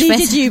did How many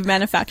did you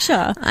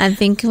manufacture? I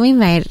think we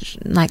made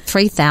like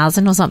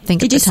 3,000 or something.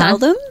 Did you sell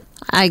them?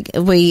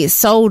 We did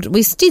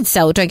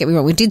sell, don't get me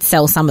wrong, we did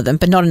sell some of them,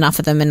 but not enough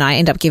of them, and I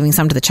ended up giving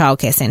some to the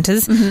childcare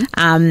centres.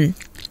 Mm-hmm.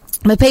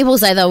 But people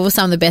say they were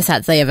some of the best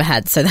hats they ever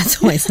had, so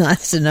that's always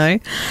nice to know.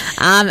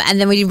 And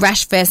then we did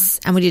rash vests,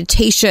 and we did a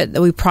T-shirt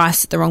that we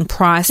priced at the wrong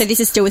price. So this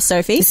is still with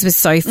Sophie? This was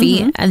Sophie.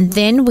 Mm-hmm. And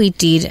then we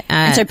did...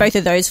 and so both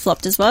of those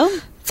flopped as well?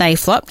 They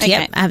flopped, okay.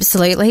 Yep,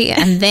 absolutely.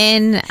 And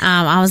then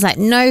I was like,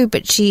 no,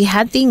 but she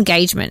had the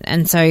engagement.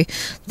 And so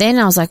then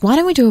I was like, why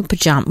don't we do a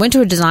pajama? Went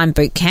to a design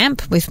boot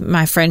camp with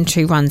my friend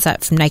who runs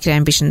that from Naked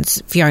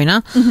Ambitions,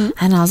 Fiona. Mm-hmm.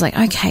 And I was like,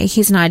 okay,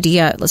 here's an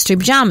idea. Let's do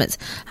pajamas.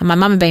 And my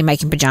mum had been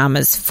making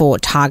pajamas for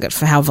Target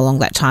for however long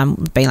that time,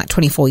 been like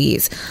 24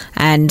 years.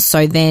 And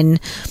so then...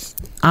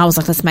 I was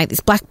like, let's make this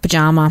black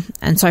pajama.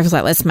 And Sophie was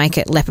like, let's make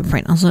it leopard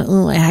print. I was like,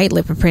 I hate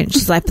leopard print.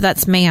 She's like, but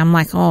that's me. I'm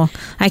like,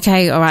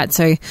 okay, all right.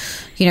 So,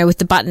 with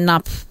the button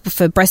up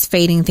for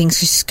breastfeeding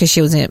things, because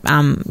she was a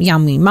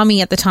yummy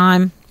mummy at the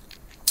time.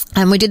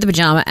 And we did the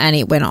pajama, and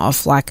it went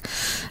off like...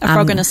 a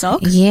frog in a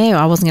sock?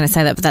 Yeah, I wasn't going to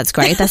say that, but that's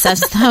great.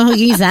 I'll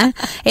use that.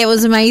 It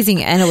was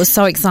amazing, and it was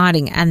so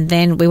exciting. And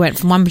then we went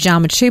from one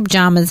pajama to two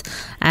pajamas,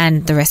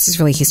 and the rest is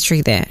really history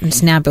there. And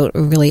it's now built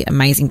a really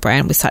amazing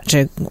brand with such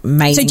a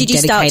amazing... So did you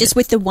start just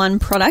with the one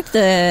product,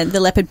 the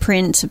leopard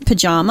print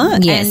pajama?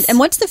 Yes. And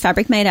what's the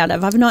fabric made out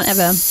of? I've not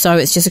ever... So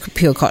it's just a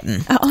pure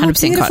cotton,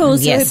 100% beautiful. cotton.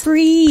 So yes. it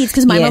breathes.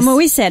 Because my mum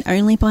always said,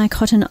 only buy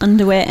cotton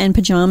underwear and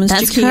pajamas.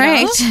 That's Chiquita.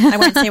 correct. I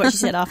won't say what she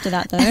said after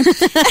that, though. Shout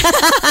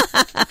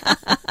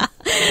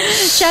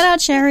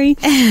out Sherry. So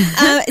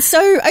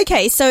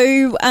Cachia,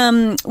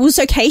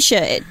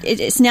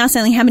 it's now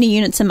selling how many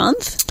units a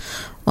month?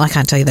 Well, I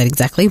can't tell you that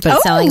exactly,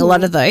 but selling a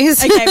lot of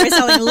those. Okay, we're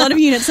selling a lot of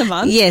units a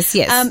month. Yes.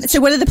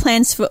 So what are the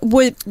plans for...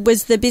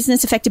 Was the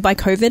business affected by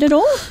COVID at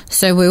all?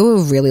 So we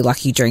were really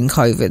lucky during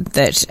COVID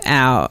that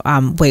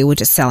we were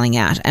just selling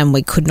out, and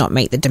we could not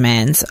meet the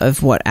demands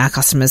of what our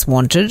customers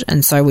wanted,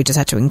 and so we just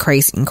had to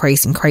increase. And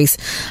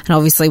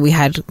obviously we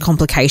had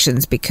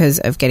complications because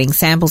of getting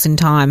samples in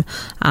time,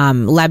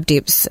 lab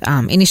dips,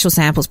 initial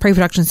samples,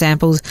 pre-production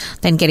samples,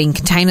 then getting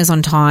containers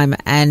on time,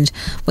 and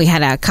we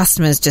had our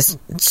customers just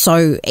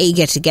so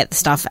eager to get the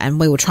stuff, and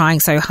we were trying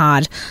so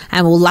hard,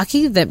 and we're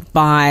lucky that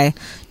by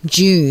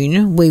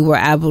June we were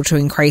able to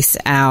increase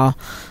our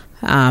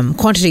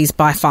quantities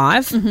by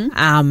 5,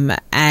 mm-hmm.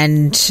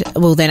 And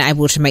we were then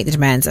able to meet the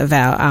demands of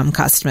our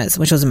customers,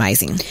 which was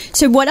amazing.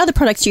 So what other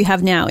products do you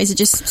have now? Is it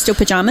just still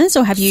pajamas,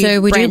 or have you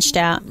branched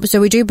out?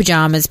 So we do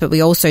pajamas, but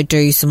we also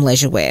do some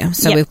leisure wear.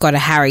 So we've got a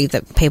Harry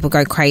that people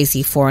go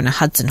crazy for, and a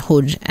Hudson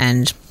hood,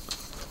 and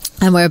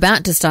we're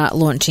about to start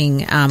launching,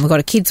 we've got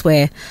a kids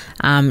wear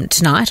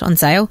tonight on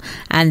sale,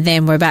 and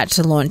then we're about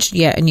to launch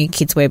a new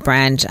kids wear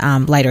brand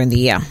later in the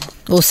year.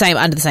 Well,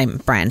 under the same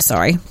brand,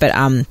 sorry, but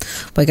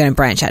we're going to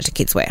branch out to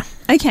kids wear.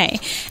 Okay.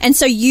 And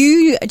so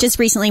you just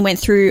recently went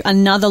through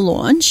another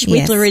launch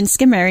with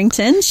Lorinksa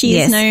Merrington. She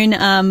is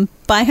known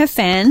by her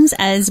fans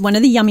as one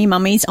of the yummy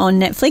mummies on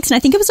Netflix, and I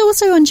think it was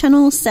also on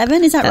Channel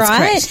 7, is that right? That's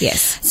correct,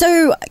 yes.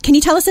 So can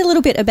you tell us a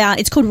little bit about,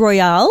 it's called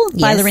Royale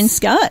by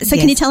Lorinksa. So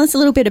can you tell us a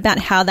little bit about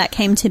how that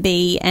came to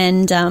be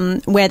and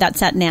where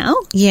that's at now?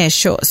 Yeah,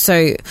 sure.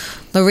 So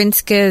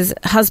Lorinksa's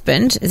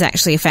husband is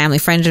actually a family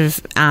friend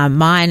of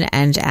mine,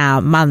 and our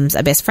mums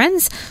are best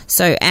friends.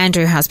 So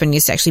Andrew, her husband,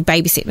 used to actually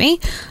babysit me.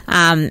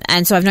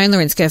 And so I've known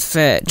Lorinksa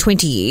for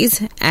 20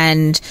 years.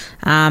 And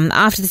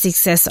after the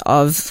success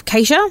of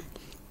Cachia,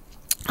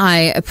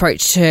 I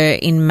approached her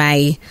in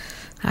May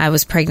I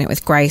was pregnant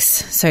with Grace,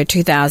 so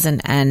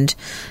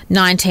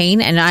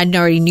 2019, and I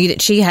already knew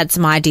that she had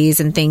some ideas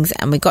and things,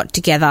 and we got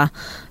together,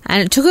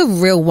 and it took a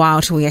real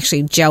while till we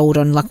actually gelled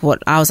on like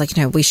what I was like,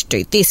 we should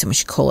do this and we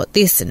should call it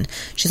this, and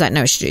she's like,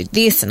 no, we should do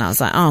this, and I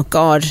was like, oh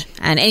God.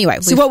 And anyway,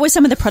 so what were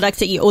some of the products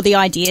that or the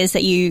ideas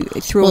that you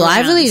threw around?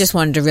 I really just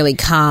wanted to really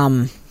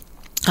calm.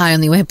 I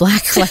only wear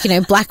black,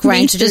 black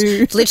range.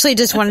 Just literally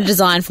just want to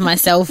design for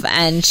myself.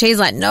 And she's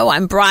like, no,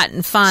 I'm bright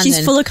and fun.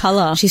 She's full of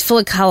colour. She's full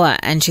of colour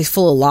and she's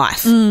full of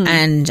life.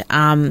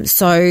 And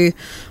so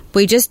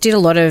we just did a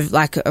lot of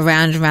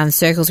around and around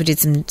circles. We did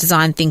some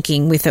design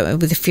thinking with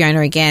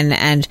Fiona again,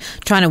 and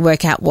trying to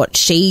work out what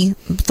she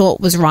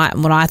thought was right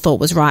and what I thought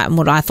was right and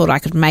what I thought I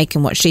could make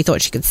and what she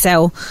thought she could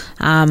sell.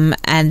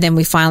 And then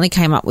we finally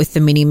came up with the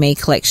Mini Me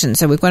collection.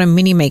 So we've got a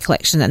Mini Me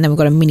collection, and then we've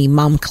got a Mini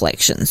Mum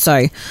collection.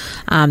 So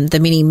the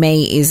Mini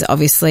Me is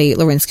obviously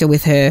Lorinksa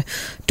with her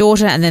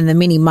daughter, and then the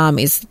Mini Mum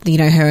is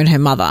her and her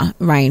mother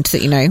range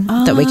that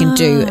that we can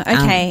do.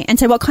 Okay. And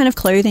so what kind of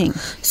clothing?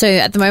 So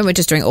at the moment we're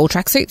just doing all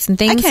tracksuits and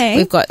things. Okay.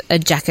 We've got a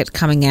jacket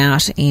coming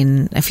out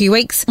in a few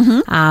weeks,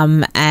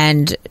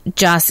 and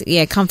just,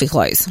 comfy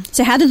clothes.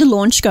 So how did the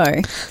launch go?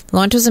 The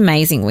launch was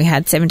amazing. We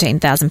had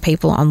 17,000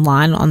 people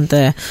online on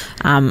the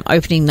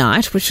opening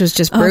night, which was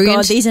just brilliant. Oh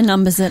God, these are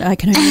numbers that I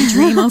can only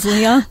dream of,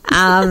 Leah.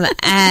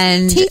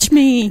 And teach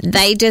me.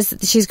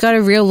 She's got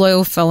a real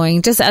loyal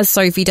following, just as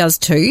Sophie does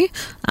too,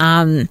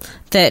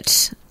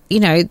 that...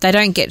 they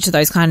don't get to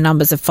those kind of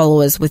numbers of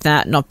followers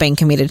without not being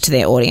committed to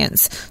their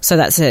audience. So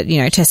that's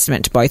a,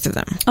 testament to both of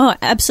them. Oh,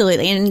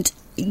 absolutely. And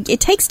it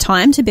takes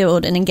time to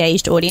build an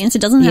engaged audience.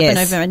 It doesn't happen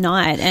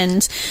overnight.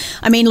 And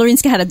I mean,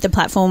 Lorinksa had the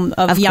platform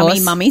of Yummy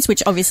Mummies,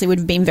 which obviously would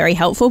have been very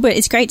helpful, but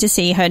it's great to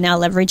see her now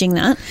leveraging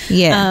that.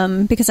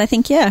 Yeah. Because I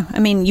think,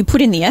 you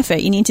put in the effort,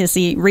 you need to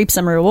reap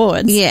some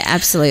rewards. Yeah,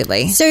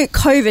 absolutely. So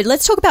COVID,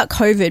 let's talk about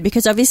COVID,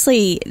 because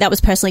obviously that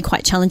was personally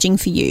quite challenging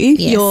for you.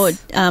 Yes. Your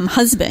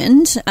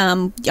husband,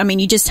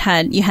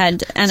 you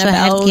had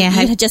Annabelle, you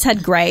had just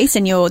had Grace,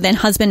 and your then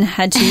husband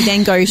had to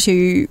then go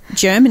to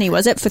Germany,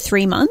 was it, for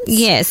 3 months?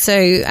 Yeah,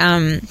 so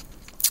I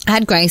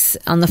had Grace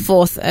on the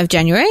 4th of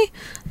January.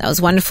 That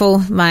was wonderful.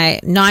 My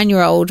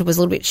 9-year-old was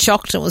a little bit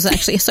shocked. It was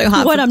actually so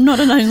hard. I'm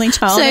not an only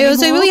child So anymore. it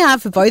was really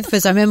hard for both of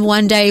us. I remember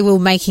one day we were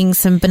making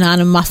some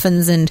banana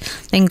muffins, and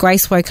then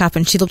Grace woke up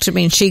and she looked at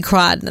me and she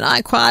cried, and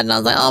I cried, and I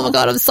was like, oh my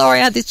God, I'm sorry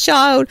I had this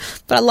child,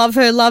 but I love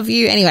her, love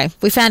you. Anyway,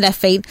 we found our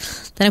feet.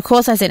 Then, of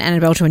course, I sent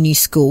Annabelle to a new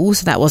school,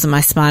 so that wasn't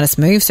my smartest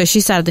move. So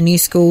she started the new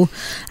school.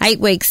 8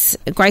 weeks.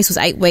 Grace was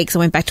 8 weeks. I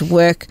went back to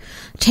work.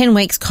 10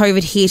 weeks,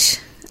 COVID hit.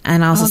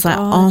 And I was just like,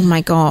 oh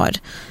my God.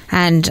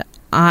 And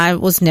I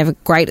was never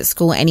great at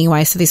school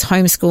anyway. So this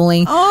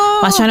homeschooling,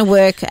 I was trying to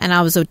work, and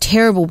I was a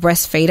terrible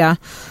breastfeeder,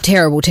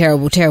 terrible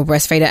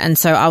breastfeeder. And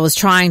so I was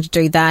trying to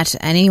do that.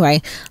 And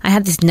anyway, I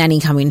had this nanny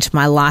come into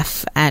my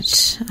life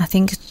at, I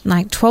think,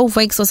 12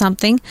 weeks or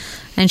something.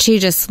 And she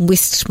just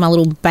whisked my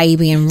little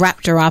baby and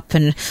wrapped her up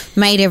and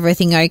made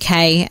everything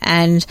okay.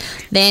 And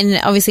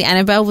then obviously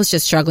Annabelle was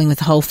just struggling with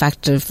the whole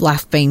fact of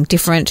life being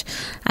different.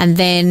 And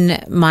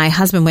then my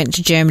husband went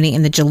to Germany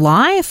in the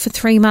July for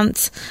 3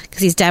 months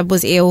because his dad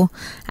was ill,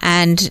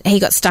 and he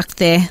got stuck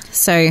there.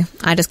 So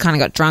I just kind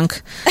of got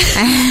drunk.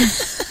 I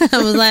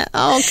was like,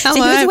 oh, come on. So he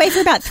was away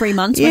for about 3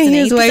 months, wasn't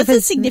he? Because that's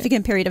a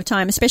significant period of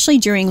time, especially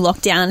during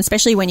lockdown,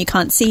 especially when you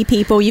can't see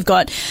people. You've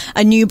got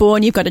a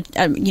newborn, you've got a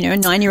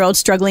 9-year-old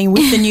struggling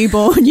with the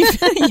newborn.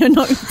 You're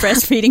not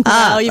breastfeeding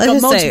well. You've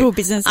got multiple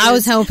businesses. I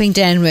was helping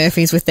Dan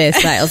Murphy's with their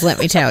sales, let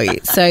me tell you.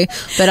 So,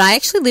 but I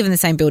actually live in the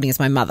same building as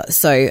my mother.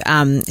 So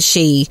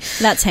she...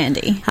 That's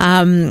handy.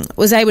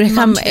 Was able to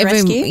come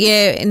rescue?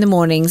 in the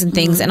mornings and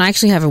things. And I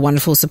actually have a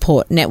wonderful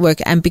support network.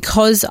 And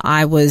because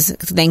I was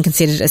then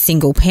considered a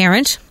single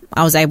parent,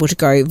 I was able to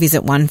go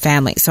visit one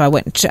family. So I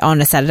went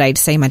on a Saturday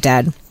to see my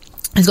dad.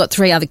 He's got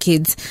 3 other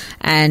kids,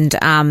 and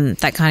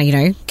that kind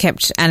of,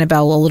 kept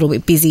Annabelle a little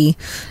bit busy.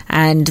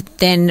 And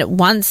then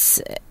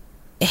once...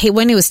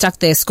 when he was stuck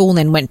there, school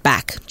then went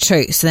back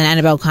too. So then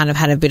Annabelle kind of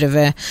had a bit of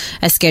a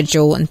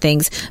schedule and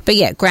things. But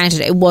yeah,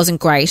 granted, it wasn't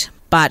great.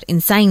 But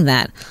in saying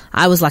that,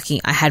 I was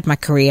lucky. I had my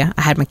career,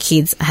 I had my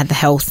kids, I had the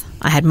health,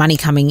 I had money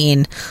coming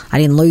in, I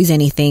didn't lose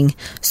anything.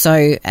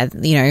 So,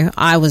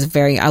 I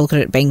look at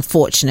it being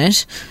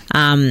fortunate.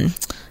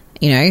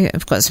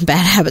 I've got some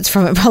bad habits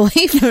from it,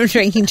 probably, from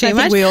drinking too much.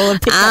 I think we all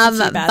have picked up a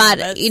few bad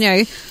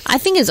habits. I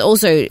think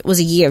it was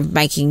a year of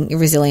making you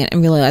resilient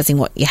and realising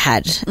what you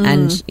had.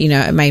 And,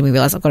 it made me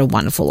realise I've got a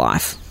wonderful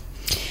life.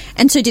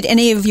 And so did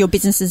any of your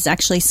businesses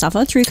actually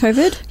suffer through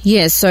COVID?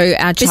 Yeah, so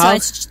our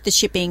besides the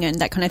shipping and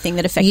that kind of thing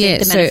that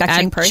affected the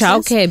manufacturing process? Our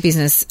childcare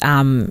business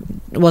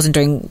wasn't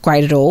doing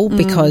great at all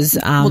because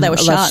they were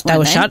shut. They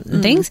were shut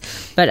and things.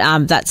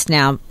 But that's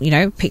now,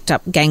 picked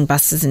up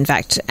gangbusters, in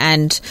fact.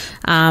 And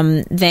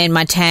then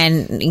my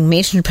tanning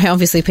mesh,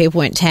 obviously people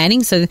weren't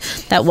tanning, so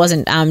that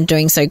wasn't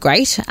doing so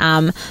great.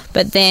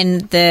 But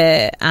then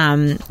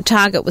the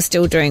Target was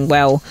still doing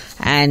well,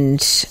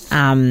 and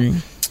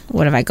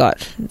what have I got?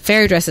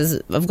 Fairy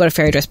dresses. I've got a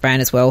fairy dress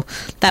brand as well.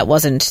 That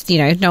wasn't,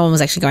 no one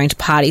was actually going to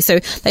party. So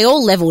they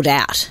all leveled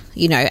out,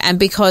 and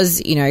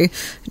because, two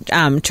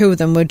of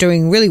them were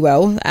doing really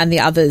well and the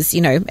others,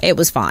 it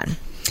was fine.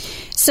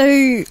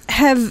 So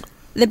have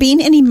there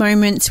been any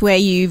moments where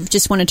you've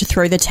just wanted to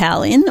throw the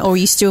towel in, or are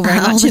you still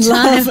very much in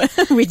love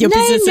with your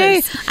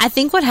businesses? No. I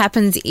think what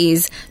happens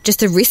is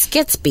just the risk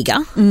gets bigger.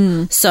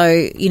 So,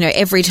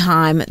 every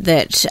time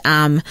that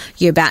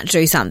you're about to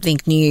do something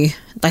new,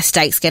 the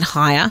stakes get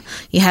higher.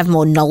 You have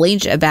more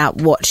knowledge about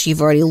what you've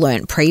already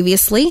learnt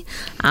previously.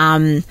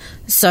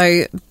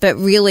 But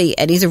really,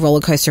 it is a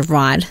roller coaster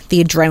ride.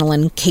 The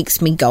adrenaline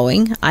keeps me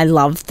going. I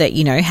love that,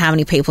 how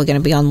many people are going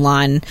to be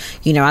online.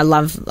 I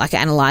love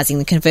analysing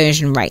the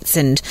conversion rates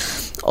and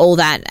all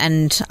that.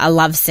 And I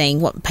love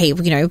seeing what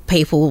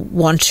people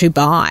want to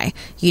buy.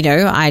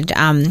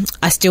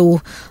 I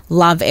still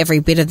love every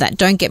bit of that.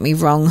 Don't get me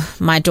wrong.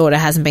 My daughter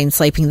hasn't been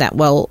sleeping that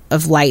well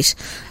of late.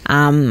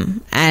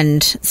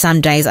 And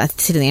some days I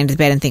sit at the end of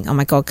the bed and think, oh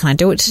my God, can I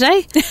do it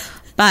today?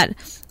 But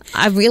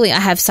I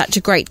have such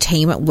a great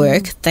team at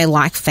work. They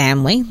like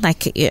family,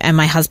 and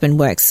my husband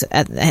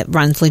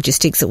runs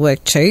logistics at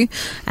work too.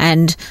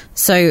 And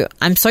so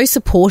I'm so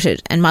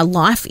supported, and my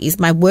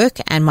work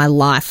and my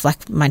life,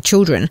 like my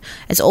children,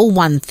 it's all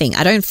one thing.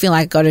 I don't feel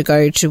like I've got to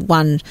go to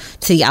one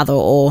to the other,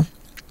 or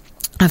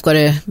I've got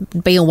to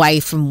be away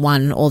from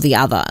one or the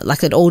other.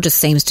 It all just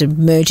seems to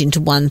merge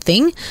into one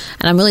thing,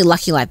 and I'm really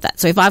lucky like that.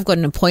 So if I've got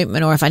an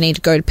appointment, or if I need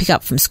to go to pick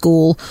up from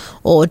school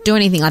or do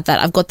anything like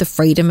that, I've got the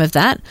freedom of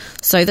that.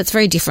 So that's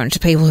very different to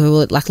people who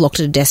are locked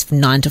at a desk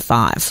from 9 to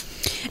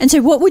 5. And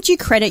so what would you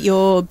credit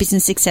your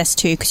business success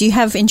to? Because you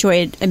have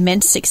enjoyed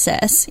immense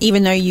success,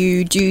 even though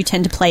you do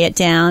tend to play it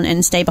down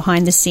and stay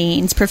behind the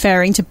scenes,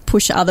 preferring to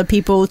push other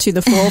people to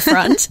the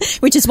forefront,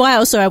 which is why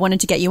also I wanted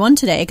to get you on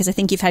today, because I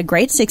think you've had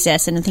great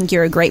success and I think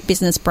you're a great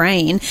business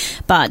brain,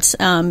 but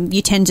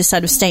you tend to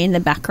sort of stay in the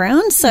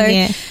background.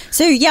 I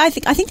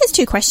think there's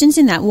two questions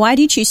in that. Why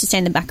do you choose to stay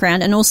in the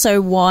background, and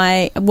also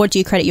what do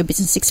you credit your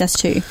business success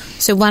to?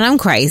 So one, I'm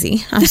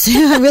crazy.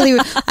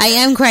 I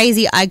am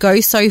crazy. I go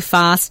so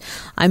fast.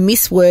 I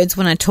miss words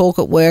when I talk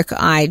at work.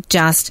 I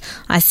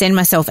send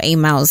myself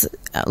emails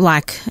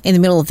in the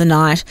middle of the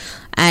night,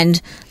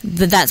 and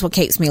that's what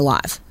keeps me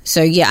alive.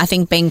 So, I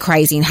think being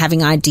crazy and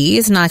having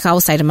ideas, and I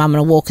will say to Mum on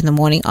a walk in the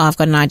morning, I've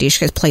got an idea.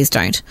 She goes, please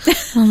don't.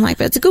 I'm like,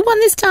 but it's a good one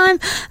this time.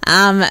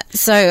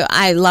 So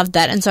I love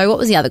that. And so what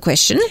was the other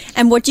question?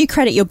 And what do you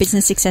credit your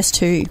business success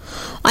to?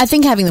 I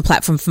think having the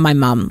platform for my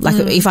mum.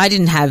 If I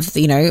didn't have,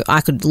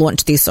 I could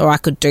launch this, or I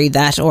could do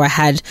that, or I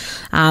had,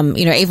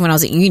 even when I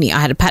was at uni, I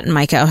had a pattern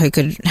maker who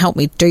could help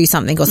me do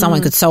something, or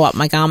someone could sew up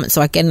my garment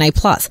so I get an A+.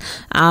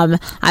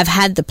 I've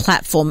had the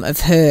platform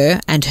of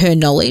her and her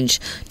knowledge.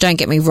 Don't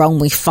get me wrong,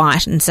 we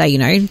fight and say,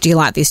 do you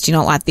like this? Do you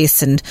not like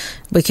this? And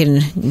we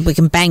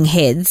can bang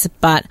heads,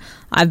 but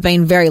I've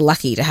been very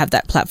lucky to have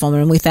that platform,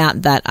 and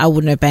without that, I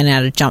wouldn't have been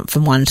able to jump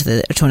from one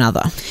to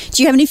another.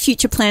 Do you have any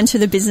future plans for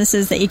the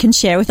businesses that you can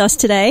share with us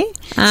today?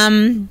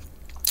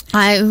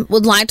 I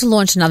would like to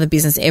launch another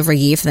business every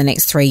year for the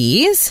next 3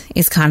 years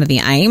is kind of the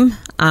aim.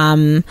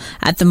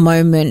 At the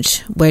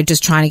moment, we're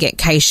just trying to get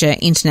Cachia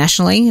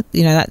internationally.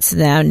 That's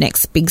our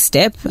next big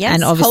step. Yes.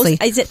 And obviously,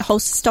 is it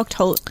stocked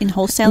in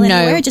wholesale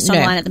anywhere? Or just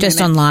online at the moment? Just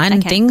online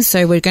and things.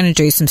 So we're going to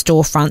do some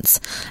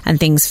storefronts and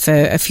things for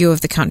a few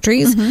of the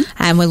countries.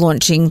 And we're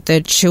launching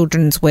the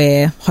children's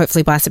wear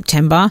hopefully by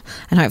September,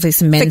 and hopefully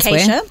some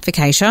menswear for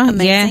Cachia.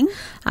 Amazing. Yeah.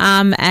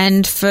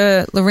 And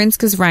for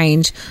Lorinksa's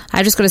range,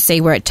 I just got to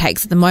see where it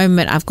takes. At the moment,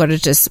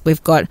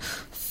 we've got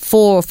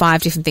 4 or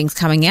 5 different things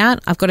coming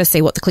out. I've got to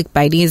see what the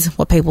clickbait is,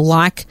 what people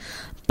like.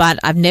 But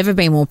I've never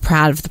been more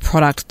proud of the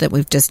product that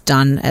we've just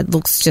done. It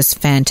looks just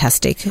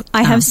fantastic.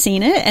 I have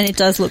seen it, and it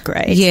does look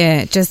great.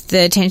 Yeah, just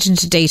the attention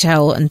to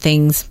detail and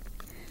things.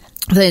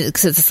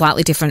 Because it's a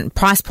slightly different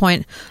price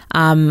point.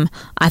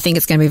 I think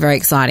it's going to be very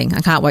exciting. I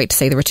can't wait to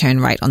see the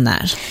return rate on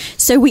that.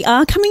 So we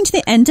are coming to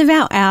the end of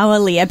our hour,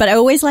 Leah, but I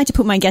always like to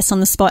put my guests on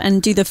the spot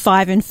and do the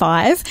 5 and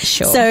 5.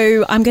 Sure.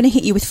 So I'm going to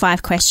hit you with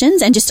 5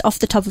 questions, and just off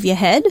the top of your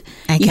head,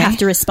 you have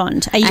to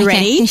respond. Are you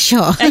ready?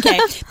 Sure. Okay.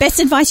 Best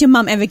advice your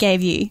mum ever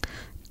gave you?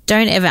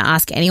 Don't ever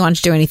ask anyone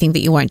to do anything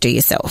that you won't do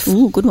yourself.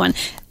 Ooh, good one.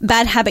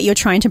 Bad habit you're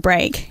trying to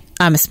break?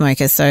 I'm a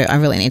smoker, so I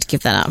really need to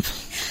give that up.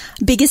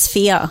 Biggest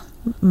fear?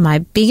 My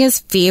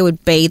biggest fear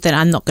would be that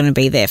I'm not going to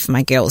be there for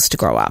my girls to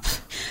grow up.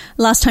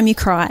 Last time you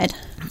cried?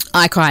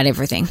 I cried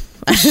everything.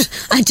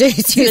 I do,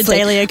 seriously.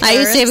 Daily occurrence. I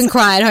used to even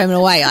cry at home and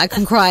away. I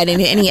can cry at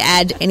any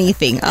ad,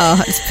 anything.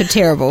 Oh, it's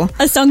terrible.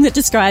 A song that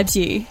describes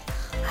you?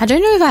 I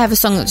don't know if I have a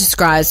song that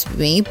describes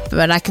me,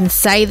 but I can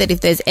say that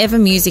if there's ever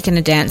music in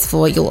a dance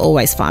floor, you'll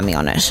always find me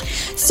on it.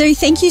 So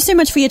thank you so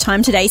much for your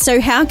time today. So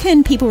how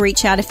can people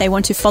reach out if they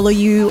want to follow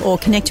you or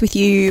connect with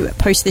you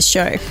post this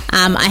show?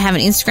 I have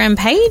an Instagram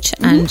page,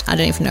 and I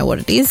don't even know what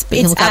it is. But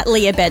it's at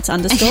LeahBetts_.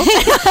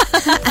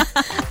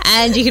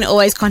 And you can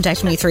always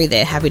contact me through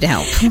there. Happy to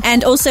help.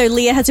 And also,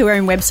 Leah has her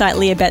own website,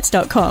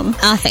 leahbetts.com.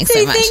 Oh, thanks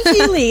so much. Thank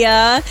you,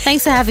 Leah.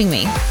 Thanks for having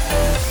me.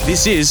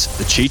 This is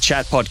the Chi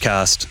Chat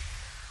Podcast.